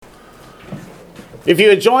If you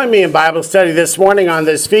would join me in Bible study this morning on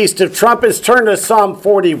this Feast of Trumpets, turn to Psalm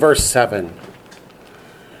 40, verse 7.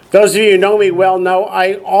 Those of you who know me well know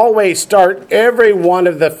I always start every one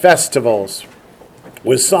of the festivals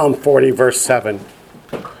with Psalm 40, verse 7.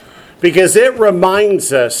 Because it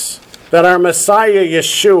reminds us that our Messiah,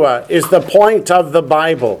 Yeshua, is the point of the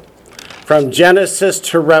Bible from Genesis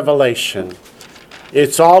to Revelation.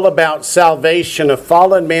 It's all about salvation of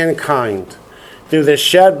fallen mankind through the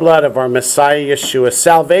shed blood of our Messiah, Yeshua,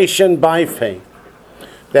 salvation by faith,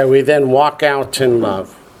 that we then walk out in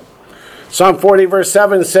love. Psalm 40, verse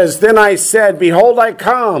 7 says, Then I said, Behold, I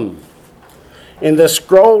come. In the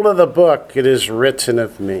scroll of the book it is written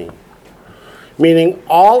of me. Meaning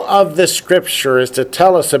all of the scripture is to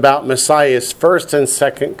tell us about Messiah's first and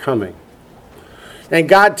second coming. And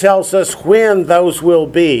God tells us when those will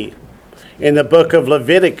be in the book of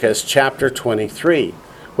Leviticus, chapter 23.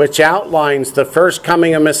 Which outlines the first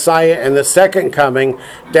coming of Messiah and the second coming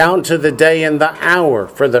down to the day and the hour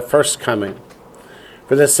for the first coming.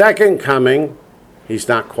 For the second coming, he's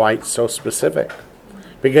not quite so specific.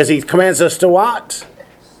 Because he commands us to what?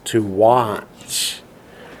 To watch.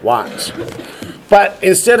 Watch. But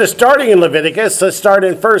instead of starting in Leviticus, let's start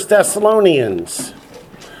in 1 Thessalonians.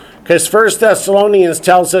 Because 1 Thessalonians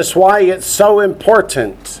tells us why it's so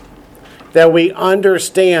important that we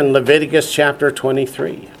understand Leviticus chapter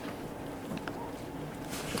 23.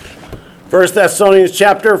 1 Thessalonians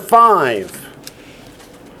chapter 5,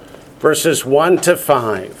 verses 1 to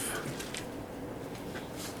 5.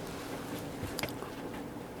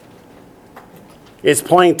 Its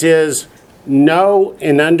point is, know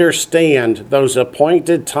and understand those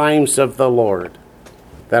appointed times of the Lord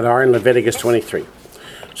that are in Leviticus 23.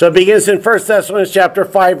 So it begins in 1 Thessalonians chapter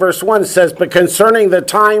 5, verse 1. It says, But concerning the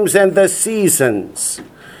times and the seasons,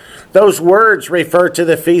 those words refer to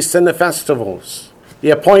the feasts and the festivals, the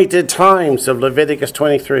appointed times of Leviticus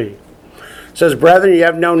 23. It says, Brethren, you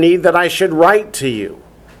have no need that I should write to you.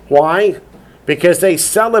 Why? Because they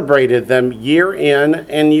celebrated them year in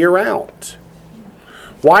and year out.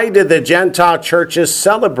 Why did the Gentile churches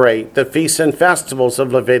celebrate the feasts and festivals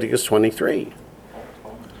of Leviticus 23?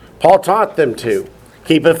 Paul taught them to.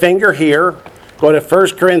 Keep a finger here. Go to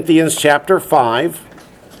 1 Corinthians chapter 5.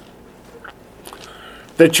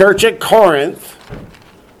 The church at Corinth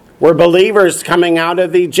were believers coming out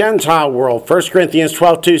of the Gentile world. 1 Corinthians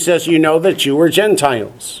 12:2 says, You know that you were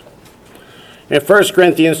Gentiles. In 1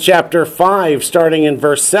 Corinthians chapter 5, starting in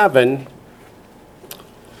verse 7,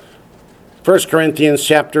 1 Corinthians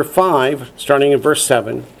chapter 5, starting in verse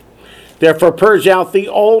 7, Therefore purge out the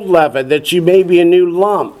old leaven, that you may be a new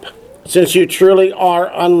lump, since you truly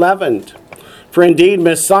are unleavened. For indeed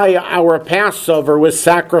Messiah, our Passover, was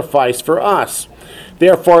sacrificed for us.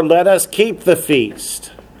 Therefore let us keep the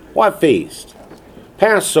feast. What feast?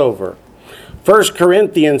 Passover. 1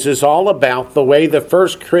 Corinthians is all about the way the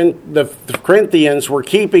Corinthians were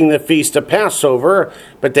keeping the feast of Passover,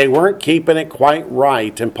 but they weren't keeping it quite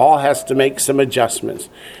right, and Paul has to make some adjustments.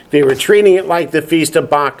 They were treating it like the feast of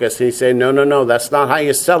Bacchus. He said, no, that's not how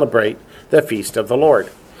you celebrate the feast of the Lord.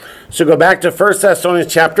 So go back to 1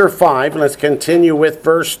 Thessalonians chapter 5, and let's continue with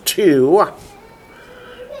verse 2.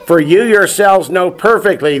 For you yourselves know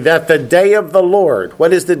perfectly that the day of the Lord,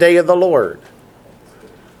 what is the day of the Lord?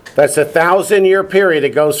 That's a 1,000-year period.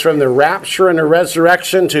 It goes from the rapture and the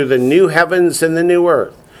resurrection to the new heavens and the new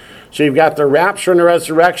earth. So you've got the rapture and the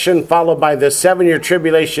resurrection, followed by the 7-year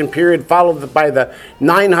tribulation period, followed by the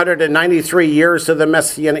 993 years of the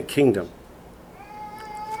Messianic kingdom.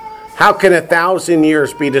 How can 1,000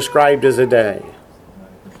 years be described as a day?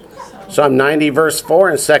 Psalm 90 verse 4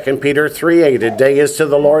 and 2 Peter 3:8. A day is to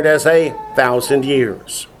the Lord as 1,000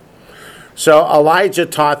 years. So Elijah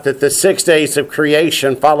taught that the 6 days of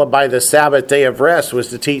creation followed by the Sabbath day of rest was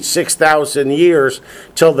to teach 6,000 years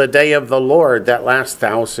till the day of the Lord, that last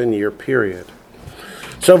 1,000-year period.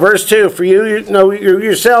 So verse 2, For you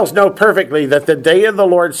yourselves know perfectly that the day of the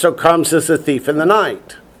Lord so comes as a thief in the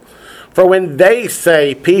night. For when they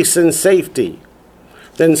say peace and safety,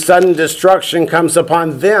 then sudden destruction comes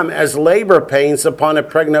upon them as labor pains upon a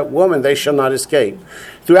pregnant woman. They shall not escape.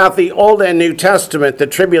 Throughout the Old and New Testament, the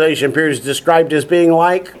tribulation period is described as being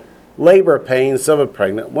like labor pains of a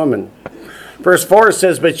pregnant woman. Verse 4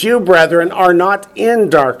 says, But you, brethren, are not in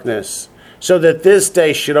darkness, so that this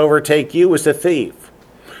day should overtake you as a thief.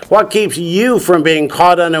 What keeps you from being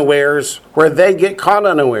caught unawares where they get caught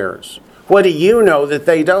unawares? What do you know that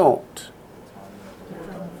they don't?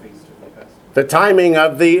 The timing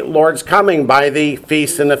of the Lord's coming by the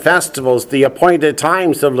feasts and the festivals, the appointed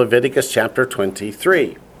times of Leviticus chapter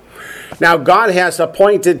 23. Now, God has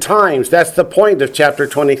appointed times. That's the point of chapter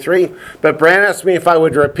 23. But Brad asked me if I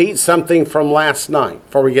would repeat something from last night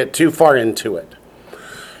before we get too far into it.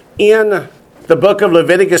 In the book of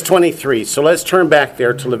Leviticus 23, so let's turn back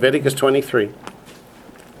there to Leviticus 23.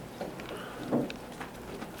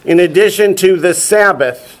 In addition to the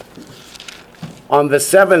Sabbath, on the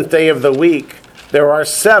seventh day of the week, there are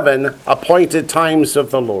 7 appointed times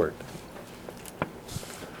of the Lord.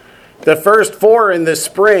 The first 4 in the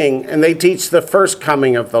spring, and they teach the first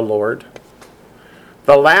coming of the Lord.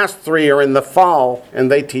 The last 3 are in the fall,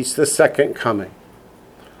 and they teach the second coming.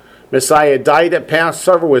 Messiah died at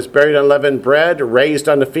Passover, was buried on unleavened bread, raised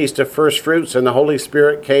on the Feast of First Fruits, and the Holy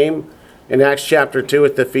Spirit came in Acts chapter 2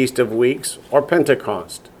 at the Feast of Weeks, or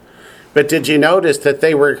Pentecost. But did you notice that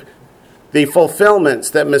the fulfillments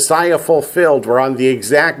that Messiah fulfilled were on the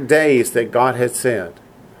exact days that God had said?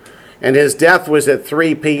 And his death was at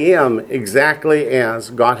 3 p.m., exactly as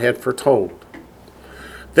God had foretold.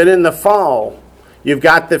 Then in the fall, you've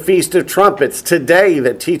got the Feast of Trumpets today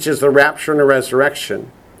that teaches the rapture and the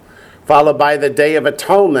resurrection, followed by the Day of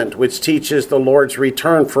Atonement, which teaches the Lord's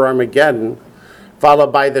return for Armageddon,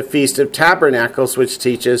 followed by the Feast of Tabernacles, which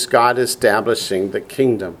teaches God establishing the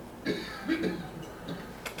kingdom.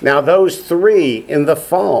 Now those 3 in the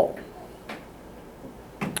fall.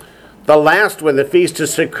 The last one, the Feast of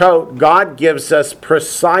Sukkot, God gives us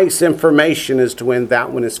precise information as to when that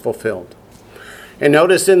one is fulfilled. And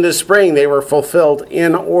notice in the spring they were fulfilled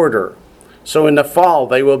in order. So in the fall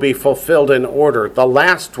they will be fulfilled in order. The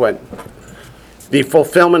last one, the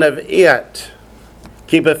fulfillment of it.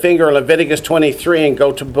 Keep a finger in Leviticus 23 and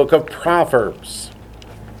go to the book of Proverbs.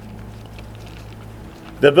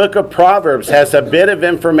 The book of Proverbs has a bit of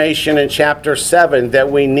information in chapter 7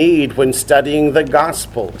 that we need when studying the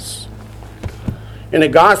Gospels. In the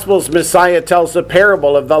Gospels, Messiah tells the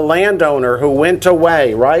parable of the landowner who went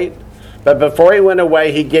away, right? But before he went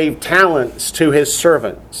away, he gave talents to his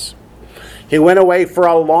servants. He went away for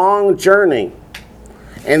a long journey.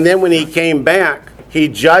 And then when he came back, he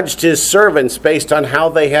judged his servants based on how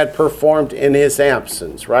they had performed in his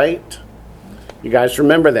absence, right? You guys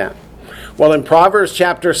remember that? Well, in Proverbs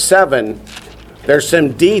chapter 7, there's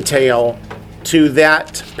some detail to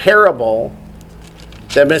that parable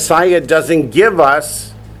that Messiah doesn't give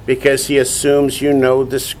us because he assumes you know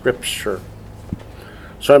the scripture.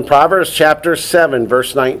 So in Proverbs chapter 7,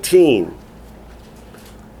 verse 19,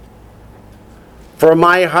 for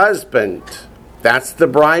my husband, that's the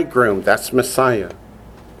bridegroom, that's Messiah,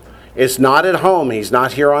 is not at home, he's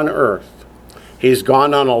not here on earth. He's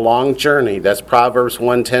gone on a long journey. That's Proverbs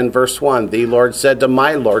 110, verse 1. The Lord said to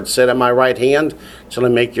my Lord, sit at my right hand till I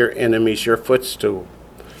make your enemies your footstool.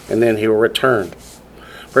 And then he will return.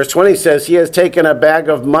 Verse 20 says, he has taken a bag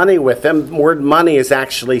of money with him. The word money is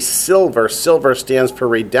actually silver. Silver stands for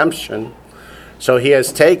redemption. So he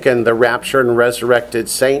has taken the raptured and resurrected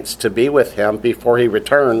saints to be with him before he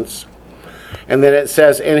returns. And then it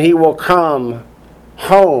says, and he will come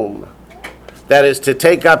home. That is to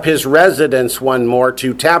take up his residence one more,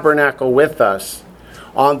 to tabernacle with us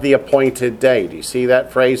on the appointed day. Do you see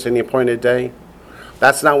that phrase, in the appointed day?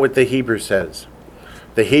 That's not what the Hebrew says.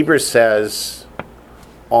 The Hebrew says,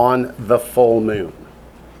 on the full moon.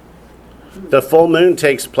 The full moon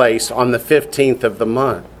takes place on the 15th of the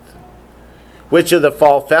month. Which of the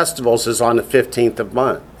fall festivals is on the 15th of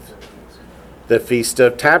month? The Feast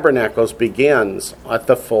of Tabernacles begins at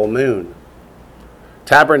the full moon.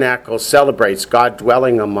 Tabernacle celebrates God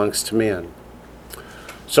dwelling amongst men.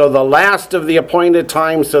 So the last of the appointed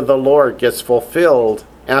times of the Lord gets fulfilled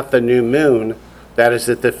at the new moon. That is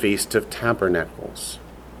at the Feast of Tabernacles.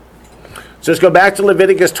 So let's go back to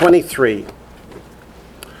Leviticus 23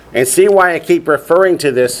 and see why I keep referring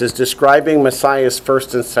to this as describing Messiah's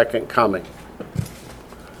first and second coming.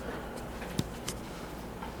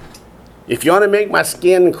 If you want to make my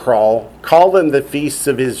skin crawl, call them the Feasts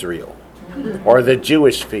of Israel. Or the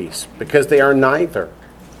Jewish feast, because they are neither.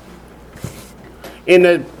 In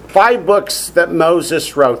the 5 books that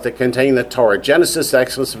Moses wrote that contain the Torah, Genesis,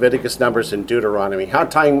 Exodus, Leviticus, Numbers, and Deuteronomy, how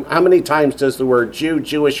many times does the word Jew,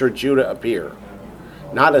 Jewish, or Judah appear?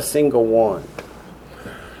 Not a single one.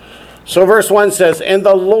 So verse 1 says, and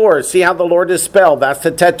the Lord, see how the Lord is spelled, that's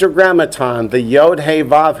the tetragrammaton, the Yod, He,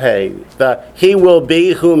 Vav, He, the He will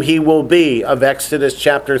be whom He will be of Exodus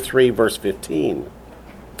chapter 3, verse 15.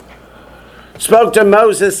 Spoke to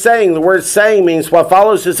Moses saying, the word saying means what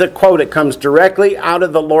follows is a quote. It comes directly out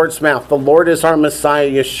of the Lord's mouth. The Lord is our Messiah,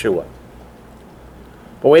 Yeshua.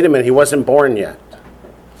 But wait a minute, he wasn't born yet.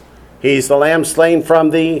 He's the lamb slain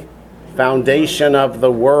from the foundation of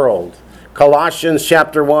the world. Colossians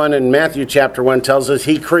chapter 1 and Matthew chapter 1 tells us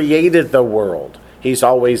he created the world. He's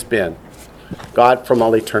always been. God from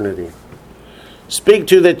all eternity. Speak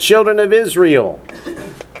to the children of Israel.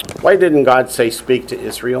 Why didn't God say speak to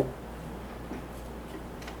Israel?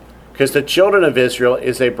 Because the children of Israel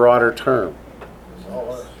is a broader term.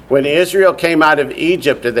 When Israel came out of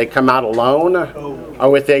Egypt, did they come out alone or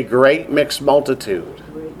with a great mixed multitude?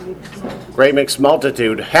 Great mixed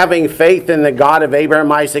multitude. Having faith in the God of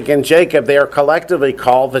Abraham, Isaac, and Jacob, they are collectively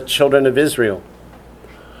called the children of Israel.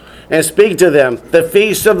 And speak to them the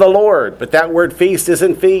feast of the Lord. But that word feast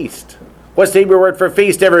isn't feast. What's the Hebrew word for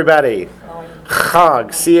feast, everybody?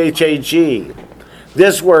 Chag, C-H-A-G.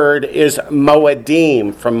 This word is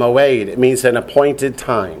moedim, from moed. It means an appointed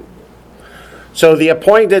time. So the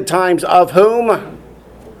appointed times of whom?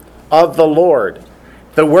 Of the Lord.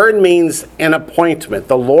 The word means an appointment.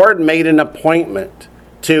 The Lord made an appointment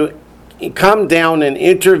to come down and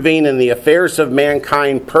intervene in the affairs of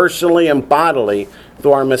mankind personally and bodily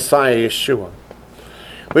through our Messiah, Yeshua.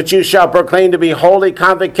 Which you shall proclaim to be holy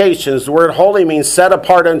convocations. The word holy means set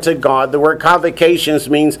apart unto God. The word convocations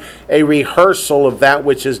means a rehearsal of that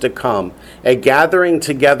which is to come. A gathering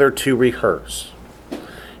together to rehearse.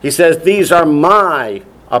 He says, these are my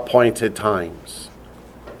appointed times.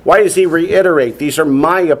 Why does he reiterate, these are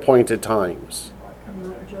my appointed times?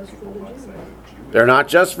 They're not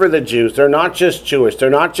just for the Jews. They're not just Jewish. They're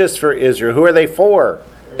not just for Israel. Who are they for?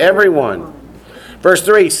 Everyone. Verse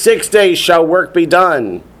 3, 6 days shall work be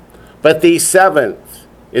done, but the seventh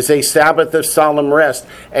is a Sabbath of solemn rest,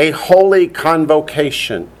 a holy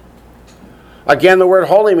convocation. Again, the word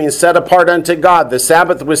holy means set apart unto God. The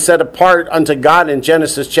Sabbath was set apart unto God in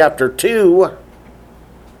Genesis chapter 2.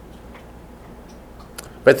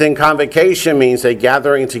 But then convocation means a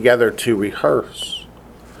gathering together to rehearse.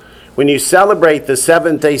 When you celebrate the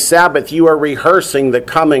seventh-day Sabbath, you are rehearsing the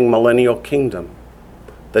coming millennial kingdom,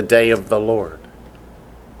 the day of the Lord.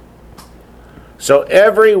 So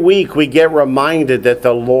every week we get reminded that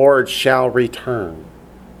the Lord shall return.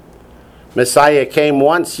 Messiah came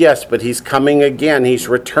once, yes, but he's coming again. He's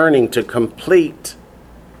returning to complete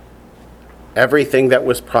everything that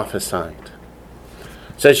was prophesied.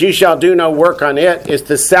 It says, you shall do no work on it. It's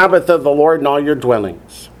the Sabbath of the Lord in all your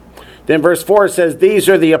dwellings. Then verse 4 says, these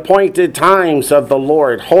are the appointed times of the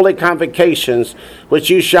Lord, holy convocations, which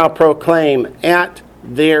you shall proclaim at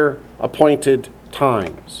their appointed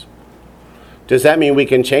times. Does that mean we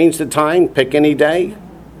can change the time, pick any day?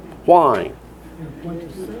 Why?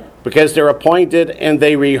 Because they're appointed and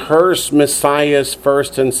they rehearse Messiah's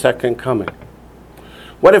first and second coming.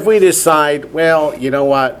 What if we decide, well, you know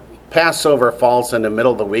what? Passover falls in the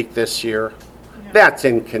middle of the week this year. That's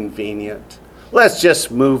inconvenient. Let's just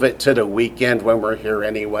move it to the weekend when we're here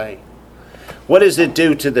anyway. What does it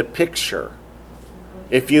do to the picture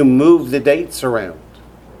if you move the dates around?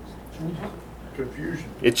 Confusion.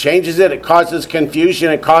 It changes it. It causes confusion.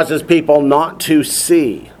 It causes people not to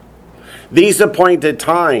see. These appointed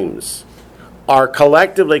times are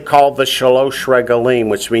collectively called the Shalosh Regalim,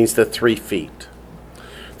 which means the 3 feet.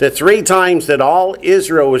 The 3 times that all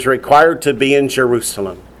Israel was required to be in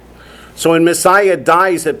Jerusalem. So when Messiah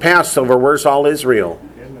dies at Passover, where's all Israel?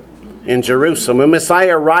 In Jerusalem. When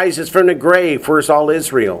Messiah rises from the grave, where's all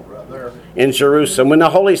Israel? In Jerusalem. When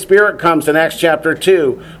the Holy Spirit comes in Acts chapter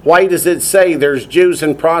 2, why does it say there's Jews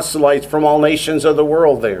and proselytes from all nations of the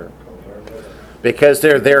world there? Because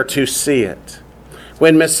they're there to see it.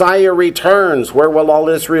 When Messiah returns, where will all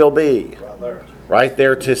Israel be? Right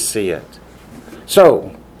there to see it.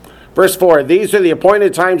 So, verse 4, these are the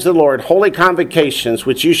appointed times of the Lord, holy convocations,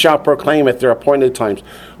 which you shall proclaim at their appointed times.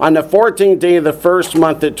 On the 14th day of the first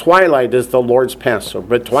month at twilight is the Lord's Passover.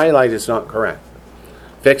 But twilight is not correct.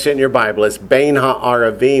 Fix it in your Bible. It's Bein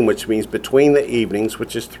Ha'aravim, which means between the evenings,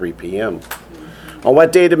 which is 3 p.m. On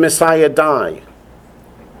what day did Messiah die?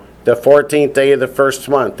 The 14th day of the first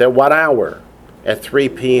month. At what hour? At 3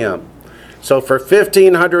 p.m. So for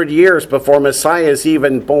 1,500 years before Messiah is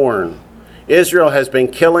even born, Israel has been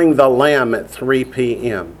killing the lamb at 3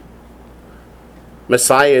 p.m.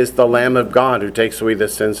 Messiah is the Lamb of God who takes away the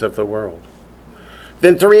sins of the world.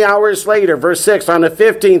 Then 3 hours later, verse 6, on the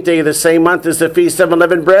 15th day of the same month is the Feast of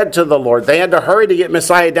Unleavened Bread to the Lord. They had to hurry to get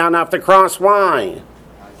Messiah down off the cross. Why?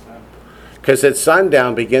 Because at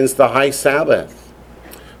sundown begins the high Sabbath.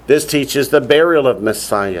 This teaches the burial of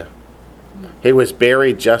Messiah. He was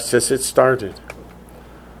buried just as it started.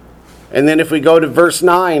 And then if we go to verse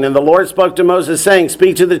 9, and the Lord spoke to Moses, saying,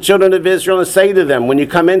 speak to the children of Israel and say to them, when you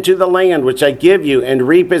come into the land which I give you and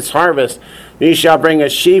reap its harvest, you shall bring a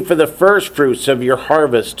sheaf for the first fruits of your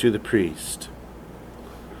harvest to the priest.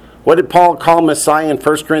 What did Paul call Messiah in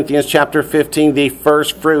 1 Corinthians chapter 15? The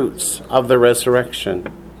first fruits of the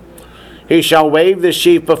resurrection. He shall wave the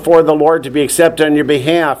sheaf before the Lord to be accepted on your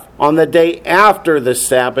behalf. On the day after the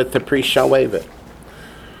Sabbath, the priest shall wave it.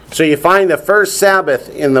 So you find the first Sabbath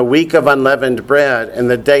in the week of unleavened bread, and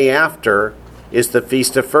the day after is the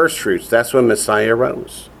Feast of First Fruits. That's when Messiah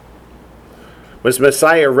rose. Was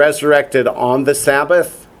Messiah resurrected on the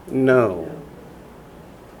Sabbath? No.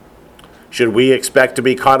 Should we expect to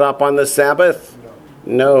be caught up on the Sabbath?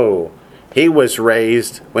 No. He was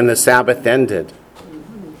raised when the Sabbath ended.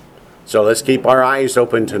 So let's keep our eyes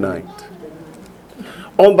open tonight.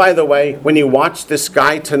 Oh, by the way, when you watch the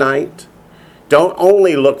sky tonight, don't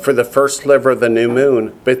only look for the first sliver of the new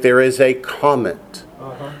moon, but there is a comet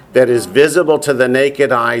that is visible to the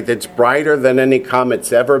naked eye, that's brighter than any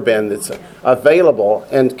comet's ever been, that's available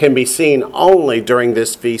and can be seen only during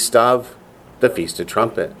this feast of the Feast of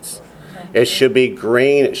Trumpets. It should be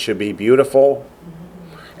green, it should be beautiful.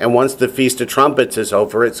 And once the Feast of Trumpets is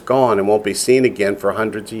over, it's gone and won't be seen again for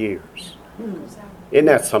hundreds of years. Isn't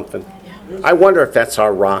that something? I wonder if that's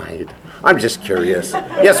our ride. I'm just curious.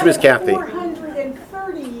 Yes, Miss Kathy.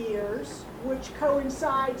 430 years, which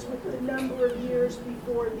coincides with the number of years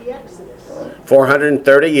before the Exodus.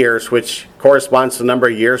 430 years, which corresponds to the number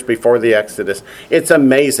of years before the Exodus. It's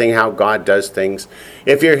amazing how God does things.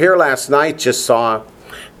 If you're here last night, just saw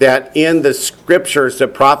that in the scriptures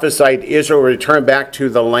that prophesied Israel return back to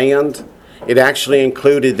the land, it actually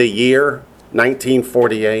included the year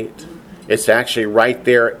 1948. It's actually right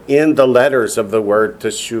there in the letters of the word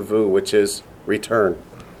teshuvu, which is return.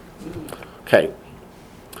 Okay.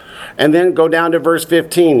 And then go down to verse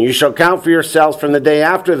 15. You shall count for yourselves from the day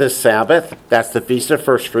after the Sabbath, that's the Feast of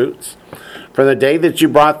First Fruits, from the day that you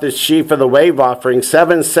brought the sheaf of the wave offering,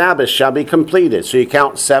 7 Sabbaths shall be completed. So you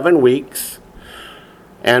count 7 weeks.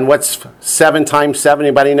 And what's 7 times 7?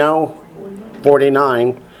 Anybody know?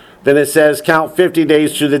 49. Then it says count 50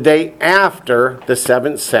 days to the day after the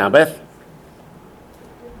 7th Sabbath.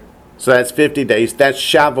 So that's 50 days. That's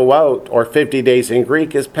Shavuot, or 50 days in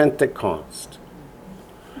Greek is Pentecost.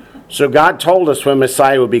 So God told us when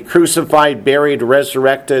Messiah would be crucified, buried,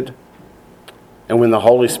 resurrected, and when the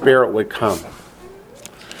Holy Spirit would come.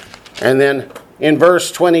 And then in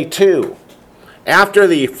verse 22, after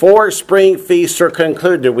the 4 spring feasts are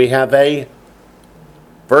concluded, we have a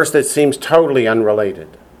verse that seems totally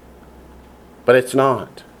unrelated. But it's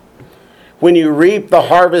not. When you reap the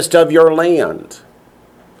harvest of your land.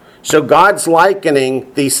 So God's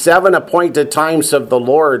likening the 7 appointed times of the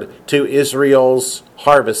Lord to Israel's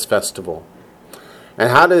harvest festival. And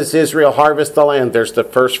how does Israel harvest the land? There's the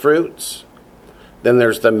first fruits, then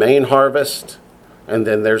there's the main harvest, and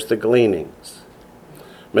then there's the gleanings.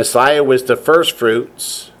 Messiah was the first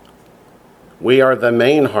fruits. We are the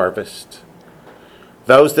main harvest.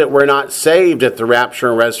 Those that were not saved at the rapture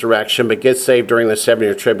and resurrection, but get saved during the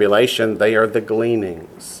 7-year tribulation, they are the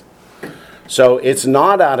gleanings. So it's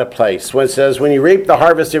not out of place when it says, when you reap the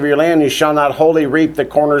harvest of your land, you shall not wholly reap the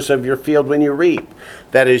corners of your field when you reap.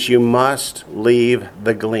 That is, you must leave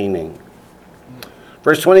the gleaning.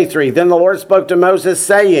 Verse 23, then the Lord spoke to Moses,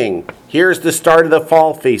 saying, here's the start of the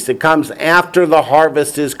fall feast. It comes after the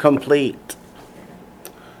harvest is complete.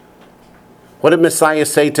 What did Messiah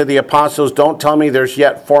say to the apostles? Don't tell me there's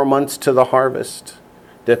yet 4 months to the harvest.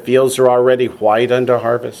 The fields are already white unto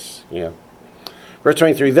harvest. Yeah. Verse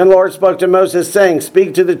 23, then the Lord spoke to Moses, saying,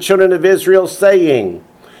 speak to the children of Israel, saying,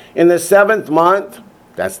 in the 7th month,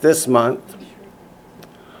 that's this month,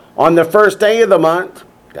 on the first day of the month,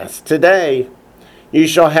 that's today, you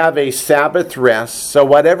shall have a Sabbath rest. So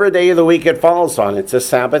whatever day of the week it falls on, it's a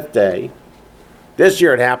Sabbath day. This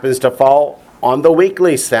year it happens to fall on the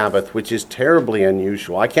weekly Sabbath, which is terribly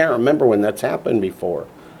unusual. I can't remember when that's happened before.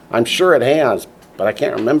 I'm sure it has, but I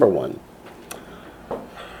can't remember one.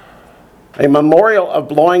 A memorial of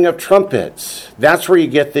blowing of trumpets. That's where you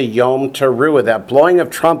get the Yom Teruah. That blowing of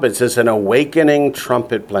trumpets is an awakening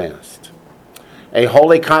trumpet blast. A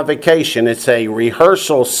holy convocation. It's a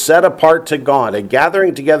rehearsal set apart to God. A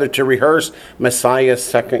gathering together to rehearse Messiah's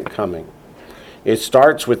second coming. It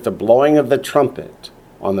starts with the blowing of the trumpet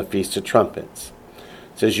on the Feast of Trumpets.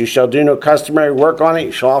 It says, you shall do no customary work on it.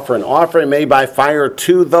 You shall offer an offering made by fire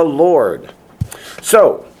to the Lord.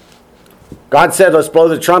 So, God said, let's blow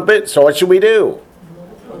the trumpet. So what should we do?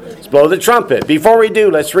 Let's blow the trumpet. Before we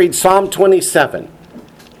do, let's read Psalm 27.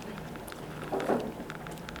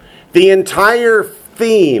 The entire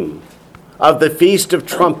theme of the Feast of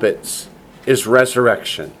Trumpets is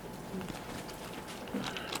resurrection.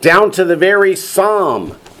 Down to the very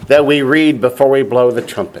psalm that we read before we blow the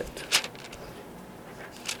trumpet.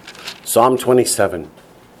 Psalm 27,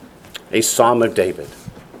 a psalm of David.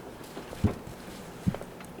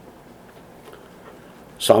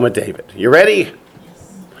 Psalm of David. You ready?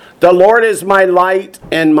 Yes. The Lord is my light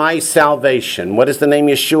and my salvation. What does the name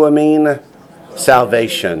Yeshua mean?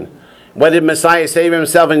 Salvation. What did Messiah say of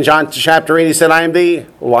himself in John chapter 8? He said, I am the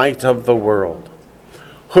light of the world.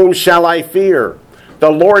 Whom shall I fear?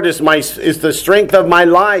 The Lord is the strength of my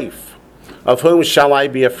life. Of whom shall I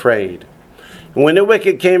be afraid? When the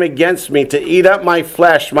wicked came against me to eat up my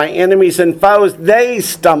flesh, my enemies and foes, they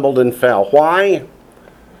stumbled and fell. Why?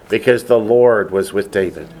 Because the Lord was with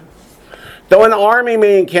David. Though an army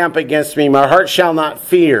may encamp against me, my heart shall not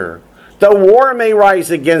fear. Though war may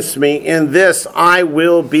rise against me, in this I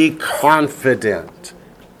will be confident.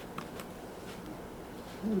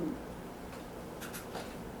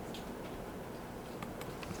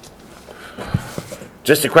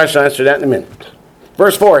 Just a question, I'll answer that in a minute.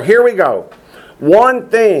 Verse 4, here we go. One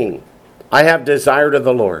thing I have desired of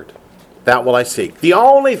the Lord, that will I seek. The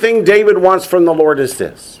only thing David wants from the Lord is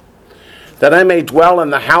this, that I may dwell in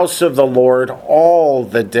the house of the Lord all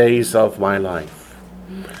the days of my life.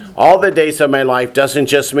 All the days of my life doesn't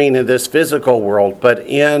just mean in this physical world, but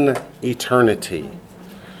in eternity.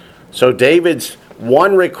 So David's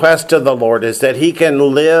one request of the Lord is that he can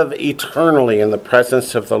live eternally in the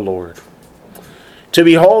presence of the Lord. To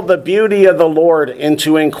behold the beauty of the Lord and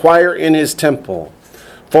to inquire in his temple.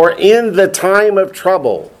 For in the time of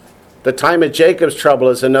trouble, the time of Jacob's trouble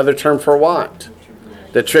is another term for what?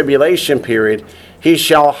 The tribulation period. He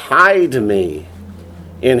shall hide me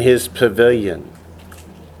in his pavilion.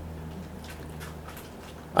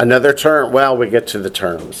 Another term, well, we get to the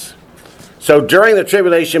terms. So during the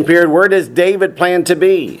tribulation period, where does David plan to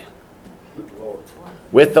be?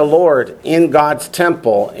 With the Lord in God's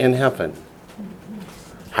temple in heaven.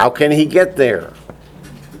 How can he get there?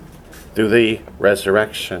 Through the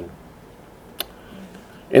resurrection.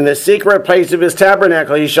 In the secret place of his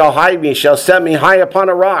tabernacle he shall hide me, shall set me high upon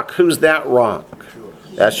a rock. Who's that rock?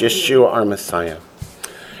 That's Yeshua, our Messiah.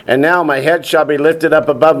 And now my head shall be lifted up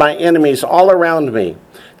above my enemies all around me.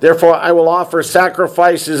 Therefore I will offer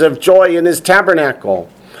sacrifices of joy in his tabernacle.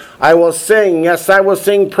 I will sing, yes, I will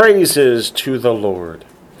sing praises to the Lord.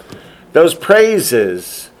 Those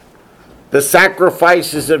praises, the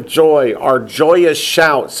sacrifices of joy, are joyous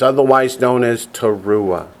shouts, otherwise known as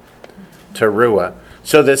teruah. Teruah.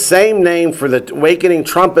 So the same name for the awakening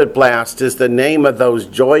trumpet blast is the name of those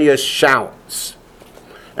joyous shouts.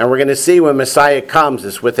 And we're going to see when Messiah comes,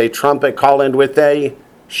 it's with a trumpet call and with a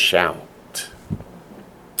shout.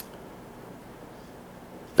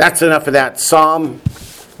 That's enough of that psalm.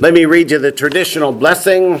 Let me read you the traditional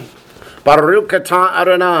blessing. Baruch atah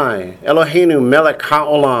Adonai, Eloheinu melech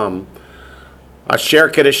haolam. Asher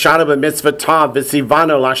kedeshanu b'mitzvotav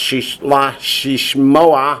v'tzivanu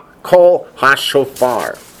lashishmoa kol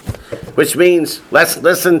hashofar, which means let's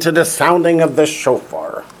listen to the sounding of the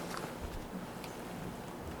shofar.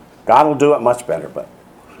 God will do it much better, but.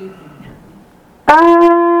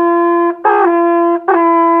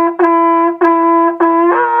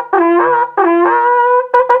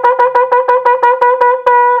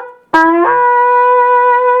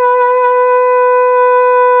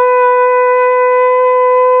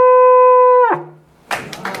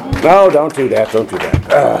 No, don't do that. Don't do that.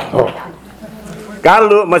 God will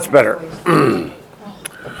do it much better.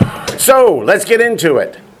 So, let's get into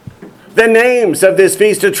it. The names of this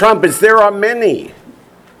Feast of Trumpets, there are many.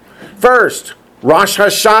 First, Rosh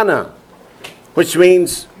Hashanah, which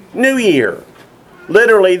means New Year.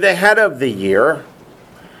 Literally the head of the year,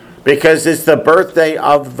 because it's the birthday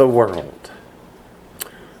of the world.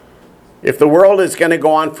 If the world is going to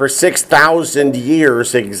go on for 6,000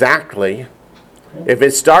 years exactly, if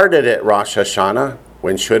it started at Rosh Hashanah,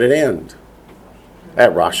 when should it end?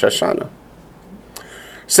 At Rosh Hashanah.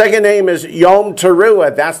 Second name is Yom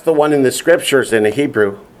Teruah. That's the one in the scriptures in the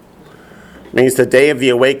Hebrew. It means the day of the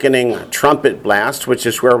awakening trumpet blast, which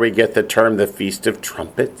is where we get the term the Feast of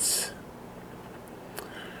Trumpets.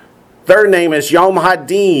 Third name is Yom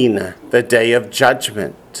Hadin, the day of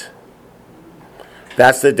judgment.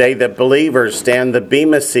 That's the day that believers stand the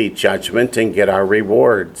Bema Seat judgment and get our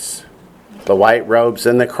rewards. The white robes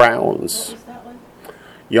and the crowns. What was that one?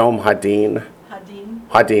 Yom Hadin. Hadin.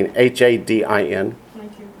 Hadin, Hadin.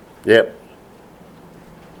 Thank you. Yep.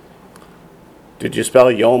 Did you spell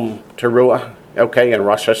Yom Teruah? Okay, and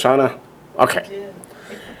Rosh Hashanah? Okay. Did.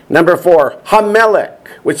 Number 4, Hamelech,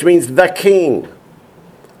 which means the king.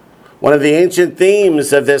 One of the ancient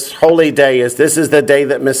themes of this holy day is this is the day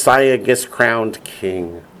that Messiah gets crowned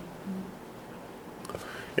king.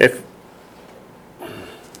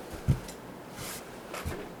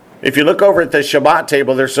 If you look over at the Shabbat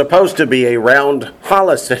table, there's supposed to be a round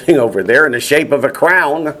challah sitting over there in the shape of a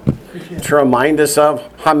crown to remind us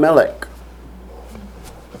of Hamelech.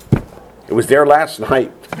 It was there last night.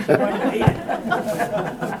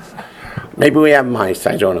 Maybe we have mice.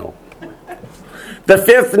 I don't know. The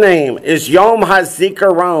fifth name is Yom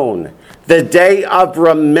HaZikaron, the day of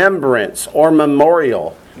remembrance or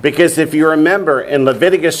memorial. Because if you remember in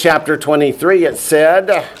Leviticus chapter 23, it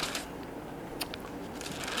said,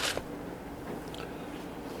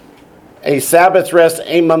 a Sabbath rest,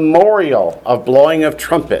 a memorial of blowing of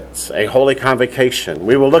trumpets, a holy convocation.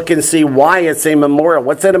 We will look and see why it's a memorial.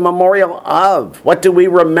 What's it a memorial of? What do we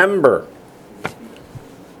remember?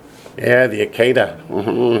 Yeah, the Akedah.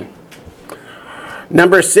 Mm-hmm.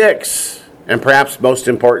 Number 6, and perhaps most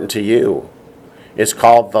important to you, is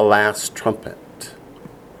called the last trumpet.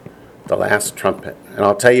 The last trumpet. And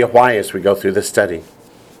I'll tell you why as we go through the study.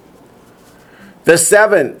 The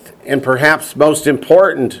 7th, and perhaps most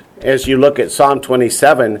important as you look at Psalm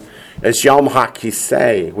 27, is Yom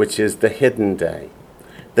HaKisei, which is the hidden day.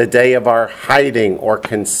 The day of our hiding or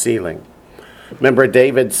concealing. Remember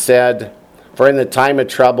David said, for in the time of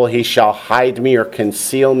trouble he shall hide me or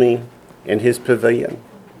conceal me in his pavilion.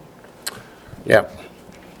 Yeah.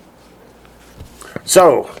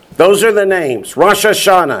 So, those are the names. Rosh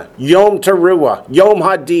Hashanah, Yom Teruah, Yom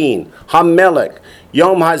Hadin, Hamelech,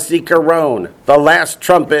 Yom HaZikaron, the last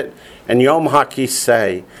trumpet, and Yom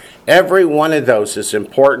HaKisei. Every one of those is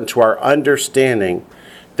important to our understanding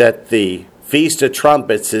that the Feast of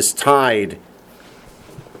Trumpets is tied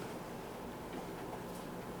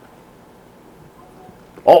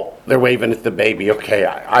Oh, they're waving at the baby. Okay,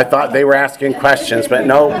 I thought they were asking questions, but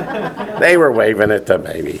no, they were waving at the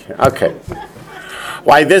baby. Okay.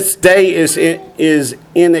 Why this day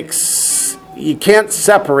you can't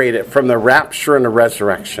separate it from the rapture and the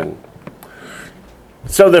resurrection.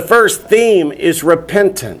 So the first theme is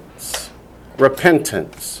repentance.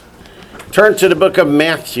 Repentance. Turn to the book of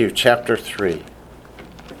Matthew, chapter 3.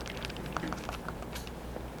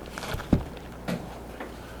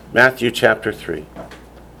 Matthew chapter 3.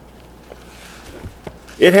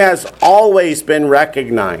 It has always been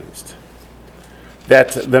recognized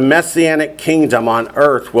that the Messianic kingdom on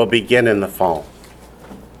earth will begin in the fall,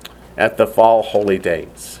 at the fall holy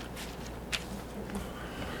days.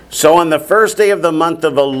 So on the first day of the month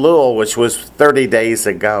of Elul, which was 30 days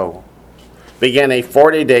ago, began a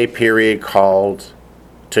 40-day period called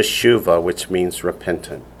Teshuvah, which means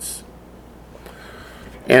repentance.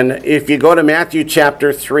 And if you go to Matthew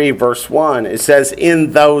chapter 3, verse 1, it says,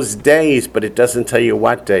 in those days, but it doesn't tell you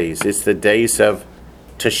what days. It's the days of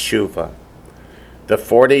Teshuvah. The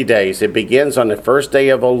 40 days. It begins on the first day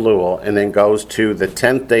of Elul and then goes to the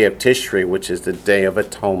 10th day of Tishri, which is the Day of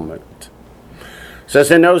Atonement. It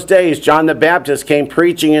says, in those days, John the Baptist came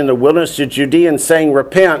preaching in the wilderness of Judea and saying,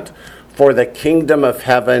 repent, for the kingdom of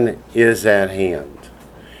heaven is at hand.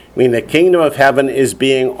 I mean, the kingdom of heaven is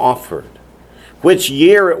being offered. Which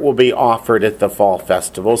year it will be offered at the fall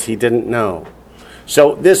festivals, he didn't know.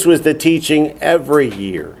 So this was the teaching every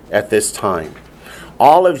year at this time.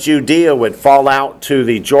 All of Judea would fall out to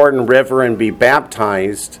the Jordan River and be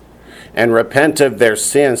baptized and repent of their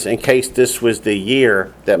sins in case this was the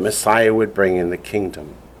year that Messiah would bring in the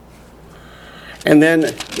kingdom. And then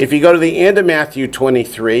if you go to the end of Matthew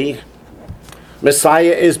 23, Messiah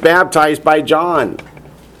is baptized by John.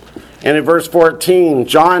 And in verse 14,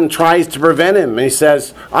 John tries to prevent him. And he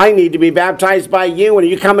says, I need to be baptized by you. And are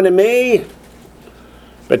you coming to me?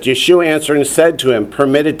 But Yeshua answered and said to him,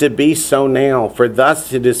 permit it to be so now. For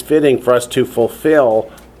thus it is fitting for us to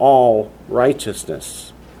fulfill all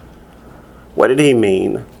righteousness. What did he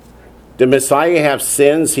mean? Did Messiah have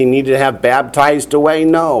sins he needed to have baptized away?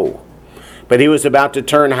 No. But he was about to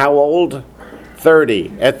turn how old?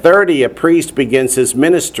 30. At 30, a priest begins his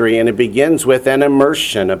ministry, and it begins with an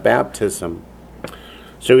immersion, a baptism.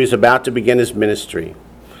 So he's about to begin his ministry.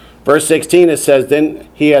 Verse 16, it says, then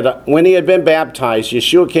when he had been baptized,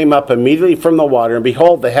 Yeshua came up immediately from the water, and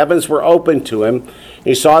behold, the heavens were opened to him.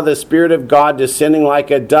 He saw the Spirit of God descending like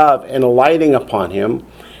a dove and alighting upon him.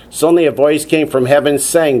 Suddenly a voice came from heaven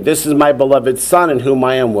saying, this is my beloved Son, in whom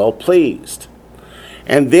I am well pleased.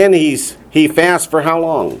 And then he fasts for how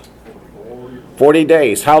long? 40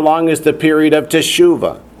 days. How long is the period of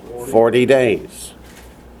Teshuvah? 40 days.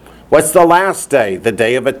 What's the last day? The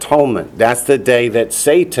Day of Atonement. That's the day that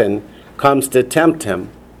Satan comes to tempt him.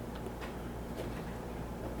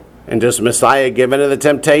 And does Messiah give in to the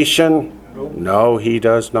temptation? No, he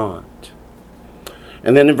does not.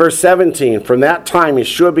 And then in verse 17, from that time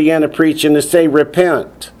Yeshua began to preach and to say,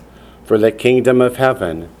 repent, for the kingdom of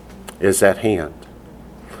heaven is at hand.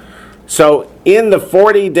 So in the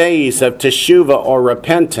 40 days of Teshuvah or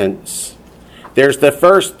repentance, there's the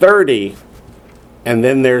first 30 and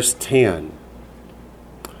then there's 10.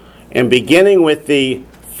 And beginning with the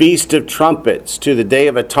Feast of Trumpets to the Day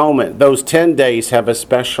of Atonement, those 10 days have a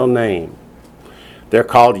special name. They're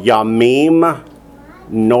called Yamim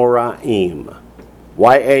Noraim.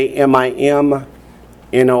 Yamim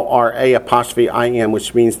Nora apostrophe I-M,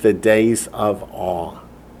 which means the days of awe.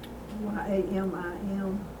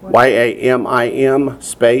 Yamim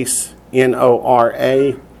space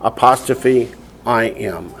Nora apostrophe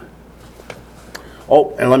I-M.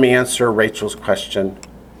 Oh, and let me answer Rachel's question.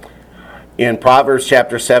 In Proverbs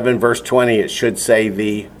chapter 7, verse 20, it should say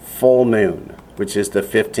the full moon, which is the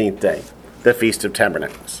 15th day, the Feast of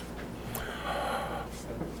Tabernacles.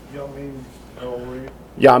 Yamim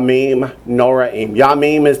Noraim.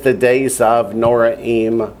 Yamim is the days of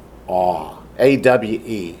Noraim, awe.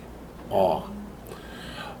 A-W-E, awe.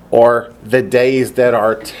 Or the days that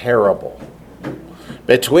are terrible.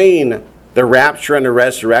 Between the rapture and the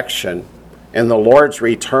resurrection and the Lord's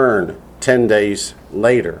return 10 days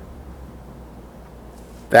later,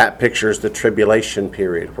 that pictures the tribulation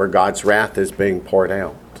period where God's wrath is being poured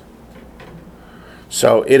out.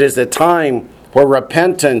 So it is a time where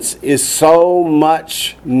repentance is so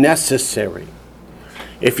much necessary.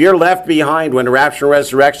 If you're left behind when the rapture and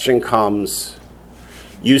resurrection comes,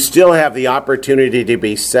 you still have the opportunity to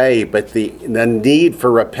be saved, but the need for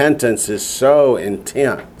repentance is so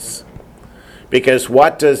intense. Because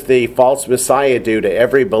what does the false Messiah do to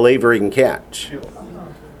every believer he can catch?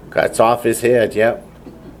 Cuts off his head, yep.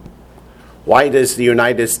 Why does the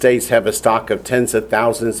United States have a stock of tens of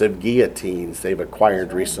thousands of guillotines they've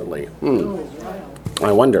acquired recently?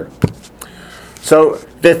 I wonder. So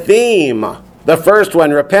the theme, the first one,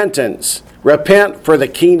 repentance. Repent, for the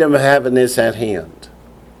kingdom of heaven is at hand.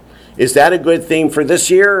 Is that a good theme for this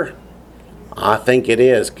year? I think it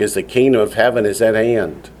is, because the kingdom of heaven is at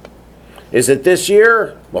hand. Is it this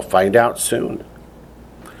year? We'll find out soon.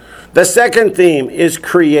 The second theme is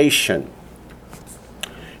creation.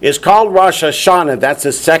 It's called Rosh Hashanah. That's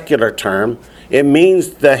a secular term. It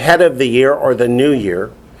means the head of the year or the new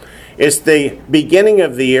year. It's the beginning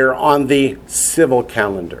of the year on the civil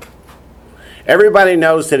calendar. Everybody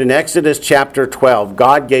knows that in Exodus chapter 12,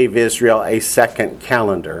 God gave Israel a second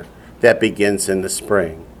calendar that begins in the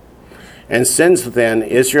spring. And since then,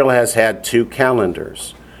 Israel has had two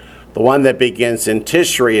calendars. The one that begins in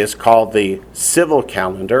Tishri is called the civil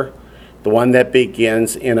calendar. The one that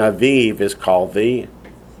begins in Aviv is called the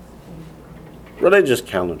religious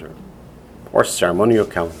calendar or ceremonial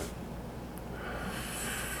calendar.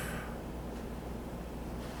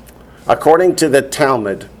 According to the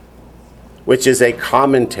Talmud, which is a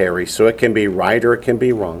commentary, so it can be right or it can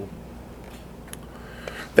be wrong,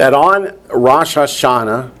 that on Rosh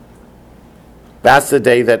Hashanah, that's the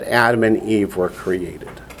day that Adam and Eve were created.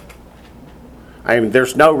 I mean,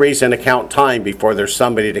 there's no reason to count time before there's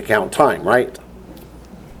somebody to count time, right?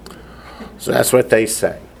 So that's what they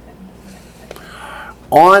say.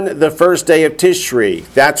 On the first day of Tishri,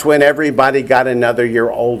 that's when everybody got another year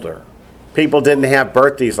older. People didn't have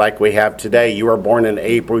birthdays like we have today. You were born in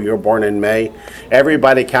April, you were born in May.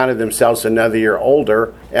 Everybody counted themselves another year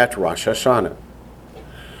older at Rosh Hashanah.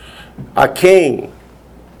 A king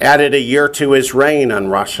added a year to his reign on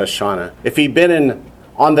Rosh Hashanah. If he'd been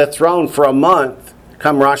on the throne for a month,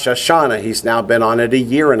 come Rosh Hashanah, he's now been on it a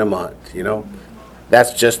year and a month, you know.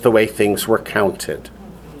 That's just the way things were counted.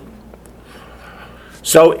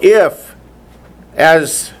 So if,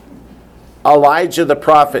 as Elijah the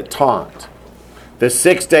prophet taught, the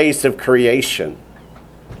 6 days of creation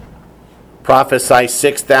prophesy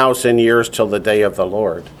 6,000 years till the day of the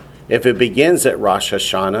Lord. If it begins at Rosh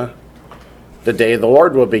Hashanah, the day of the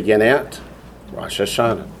Lord will begin at Rosh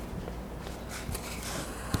Hashanah.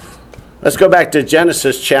 Let's go back to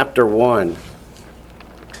Genesis chapter 1.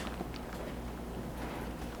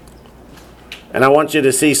 And I want you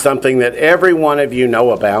to see something that every one of you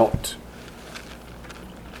know about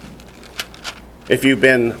if you've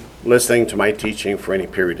been listening to my teaching for any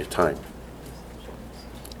period of time.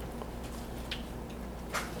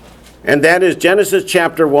 And that is Genesis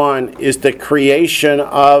chapter 1 is the creation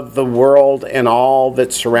of the world and all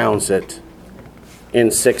that surrounds it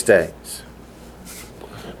in 6 days.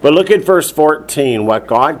 But look at verse 14, what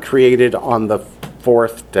God created on the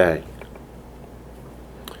fourth day.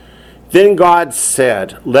 Then God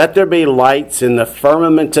said, "Let there be lights in the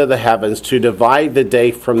firmament of the heavens to divide the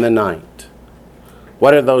day from the night."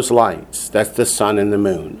 What are those lights? That's the sun and the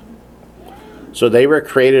moon. So they were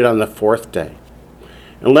created on the fourth day.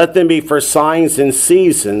 And let them be for signs and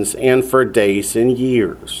seasons and for days and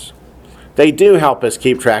years. They do help us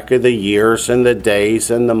keep track of the years and the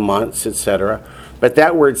days and the months, etc. But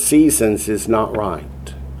that word seasons is not right.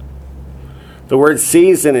 The word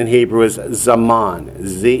season in Hebrew is zaman,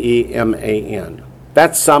 Z-E-M-A-N.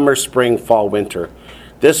 That's summer, spring, fall, winter.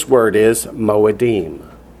 This word is Moedim.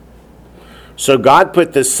 So God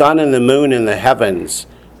put the sun and the moon in the heavens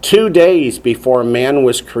 2 days before man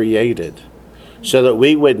was created, so that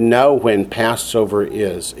we would know when Passover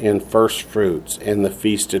is, in first fruits, in the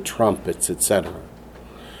Feast of Trumpets, etc.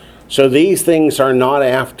 So these things are not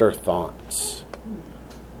afterthoughts.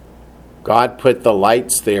 God put the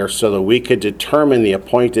lights there so that we could determine the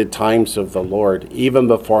appointed times of the Lord, even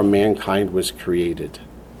before mankind was created.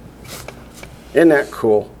 Isn't that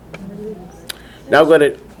cool? Now go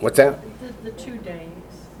to, what's that? The 2 days,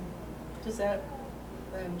 does that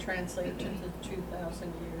then translate to the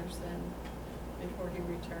 2,000 years then, before he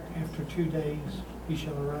returns? After 2 days, he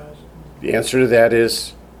shall arise. The answer to that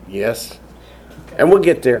is yes. And we'll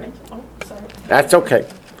get there. Oh, sorry. That's okay.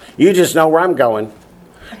 You just know where I'm going.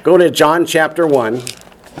 Go to John chapter 1.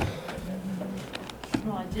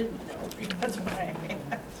 Well, I didn't know, that's why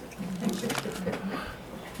I asked.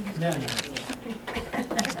 Now you know.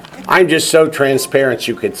 I'm just so transparent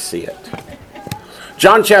you could see it.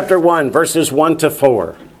 John chapter 1, verses 1 to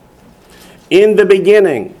 4. In the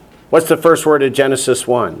beginning, what's the first word of Genesis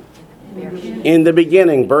 1? In the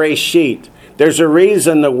beginning, Bereshit. There's a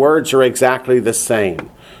reason the words are exactly the same.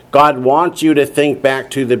 God wants you to think back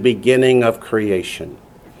to the beginning of creation.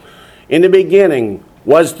 In the beginning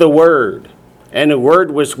was the Word, and the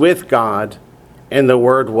Word was with God, and the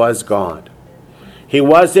Word was God. He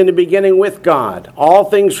was in the beginning with God. All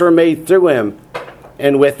things were made through him,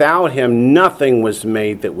 and without him nothing was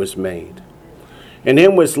made that was made. In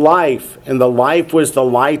him was life, and the life was the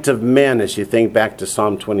light of men, as you think back to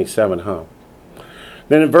Psalm 27, huh?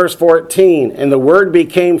 Then in verse 14, and the Word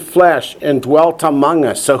became flesh and dwelt among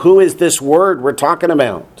us. So who is this Word we're talking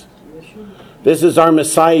about? This is our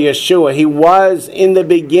Messiah, Yeshua. He was in the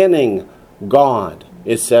beginning God,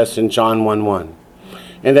 it says in John 1:1.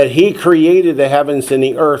 And that he created the heavens and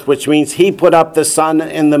the earth, which means he put up the sun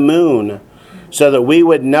and the moon so that we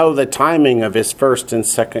would know the timing of his first and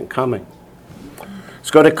second coming.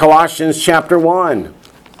 Let's go to Colossians chapter 1.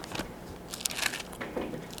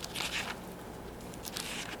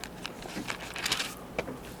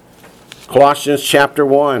 Colossians chapter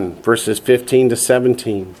 1, verses 15 to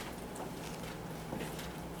 17.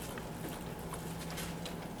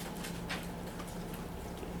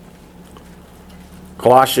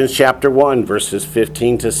 Colossians chapter 1, verses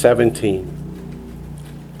 15 to 17.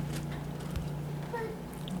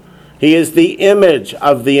 He is the image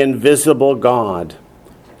of the invisible God,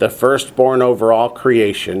 the firstborn over all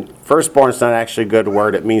creation. Firstborn is not actually a good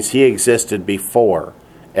word. It means he existed before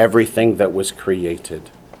everything that was created.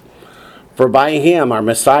 For by him, our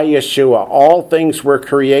Messiah Yeshua, all things were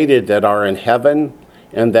created that are in heaven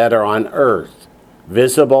and that are on earth,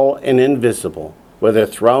 visible and invisible, whether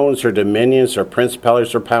thrones or dominions or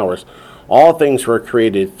principalities or powers. All things were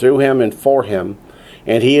created through him and for him,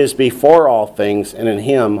 and he is before all things, and in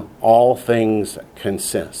him all things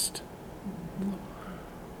consist.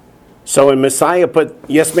 So when Messiah put,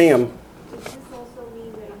 yes ma'am? Does this also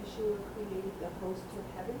mean that Yeshua created the hosts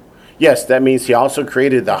of heaven? Yes, that means he also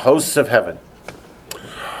created the hosts of heaven.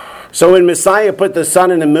 So when Messiah put the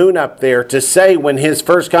sun and the moon up there to say when his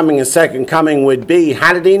first coming and second coming would be,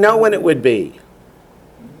 how did he know when it would be?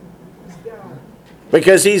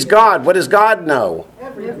 Because he's God. What does God know?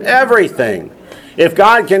 Everything. If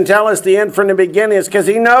God can tell us the end from the beginning, it's because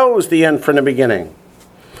he knows the end from the beginning.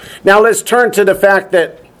 Now let's turn to the fact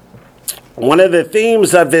that one of the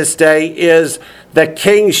themes of this day is the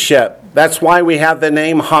kingship. That's why we have the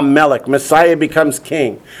name Hamelech. Messiah becomes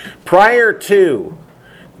king. Prior to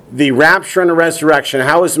the rapture and the resurrection,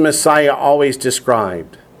 how is Messiah always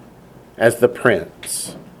described? As the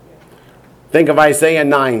prince. Think of Isaiah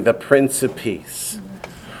 9, the Prince of Peace.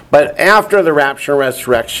 But after the rapture and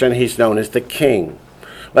resurrection, he's known as the King.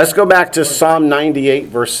 Let's go back to Psalm 98,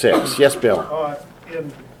 verse 6. Yes, Bill? All right.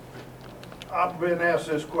 I've been asked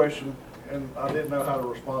this question, and I didn't know how to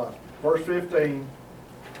respond. Verse 15,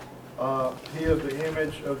 he is the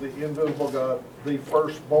image of the invisible God, the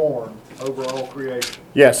firstborn over all creation.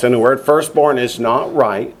 Yes, and the word firstborn is not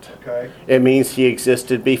right. Okay? It means he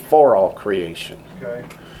existed before all creation. Okay?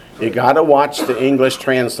 You got to watch the English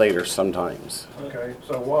translators sometimes. Okay,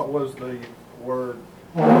 so what was the word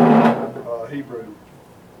Hebrew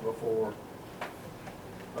before?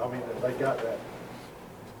 I mean, they got that.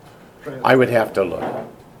 I would have to look.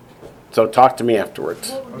 So talk to me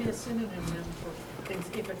afterwards. What would be a synonym then for things,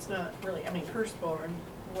 if it's not really, I mean, firstborn,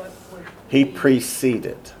 what would He be-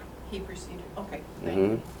 preceded. He preceded, okay. Thank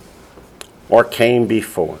you. Or came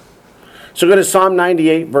before. So go to Psalm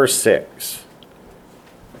 98, verse 6.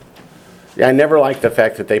 Yeah, I never like the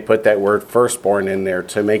fact that they put that word firstborn in there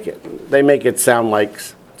to make it sound like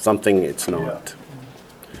something it's not.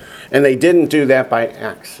 And they didn't do that by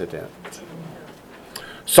accident.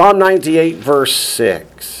 Psalm 98, verse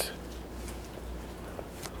 6.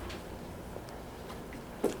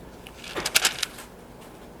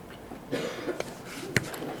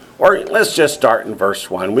 Or let's just start in verse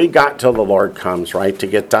 1. We got till the Lord comes, right, to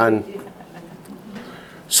get done.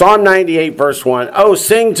 Psalm 98, verse 1. Oh,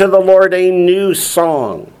 sing to the Lord a new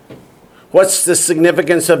song. What's the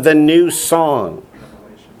significance of the new song?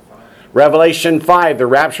 Revelation 5, the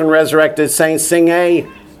raptured and resurrected saints sing a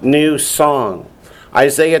new song.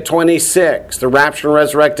 Isaiah 26, the raptured and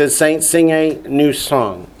resurrected saints sing a new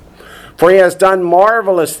song. For he has done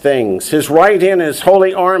marvelous things. His right hand and his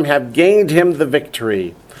holy arm have gained him the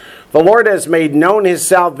victory. The Lord has made known his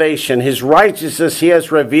salvation. His righteousness he has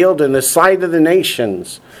revealed in the sight of the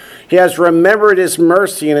nations. He has remembered his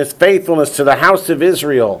mercy and his faithfulness to the house of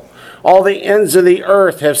Israel. All the ends of the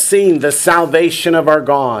earth have seen the salvation of our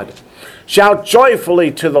God. Shout joyfully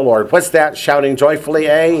to the Lord. What's that? Shouting joyfully?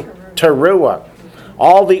 Teruah.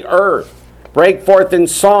 All the earth. Break forth in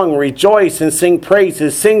song. Rejoice and sing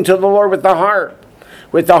praises. Sing to the Lord with the harp.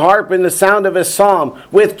 With the harp and the sound of a psalm.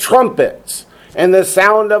 With trumpets. And the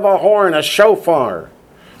sound of a horn, a shofar.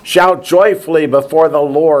 Shout joyfully before the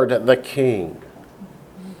Lord the King.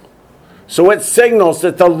 So it signals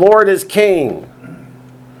that the Lord is King.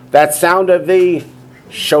 That sound of the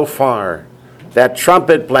shofar. That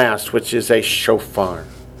trumpet blast, which is a shofar.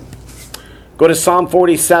 Go to Psalm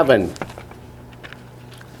 47.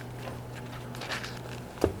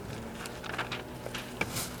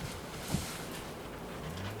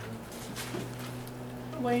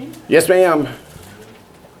 Wayne, Yes, ma'am.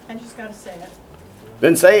 I just got to say it.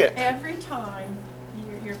 Then say it. Every time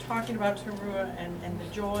you're talking about Teruah and the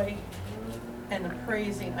joy and the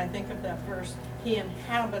praising, I think of that verse. He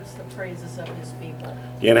inhabits the praises of his people.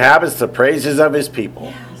 He inhabits the praises of his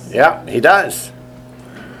people. Yes. Yeah, he does.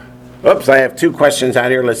 Oops, I have two questions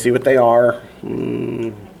out here. Let's see what they are.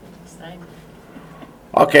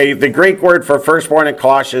 Okay, the Greek word for firstborn in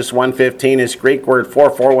Colossians 1:15 is Greek word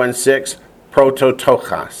 4416,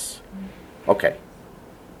 prototochos. Okay.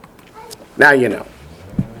 Now you know.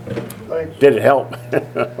 Thanks. Did it help?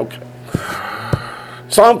 Okay.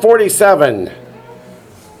 Psalm 47.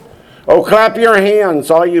 Oh, clap your hands,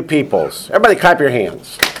 all you peoples. Everybody clap your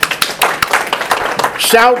hands.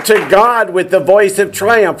 Shout to God with the voice of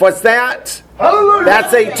triumph. What's that? Hallelujah.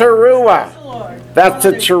 That's a teruah. Lord. That's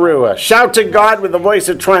a teruah. Shout to God with the voice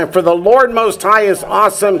of triumph. For the Lord Most High is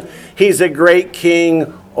awesome. He's a great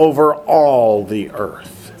king over all the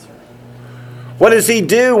earth. What does he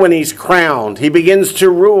do when he's crowned? He begins to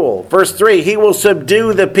rule. Verse 3, he will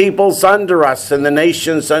subdue the peoples under us and the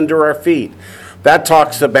nations under our feet. That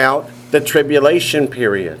talks about the tribulation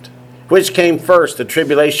period. Which came first, the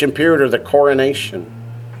tribulation period or the coronation?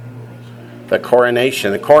 The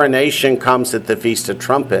coronation. The coronation comes at the Feast of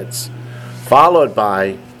Trumpets, followed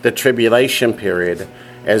by the tribulation period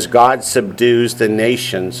as God subdues the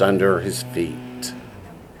nations under his feet.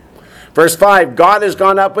 Verse 5, God has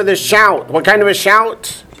gone up with a shout. What kind of a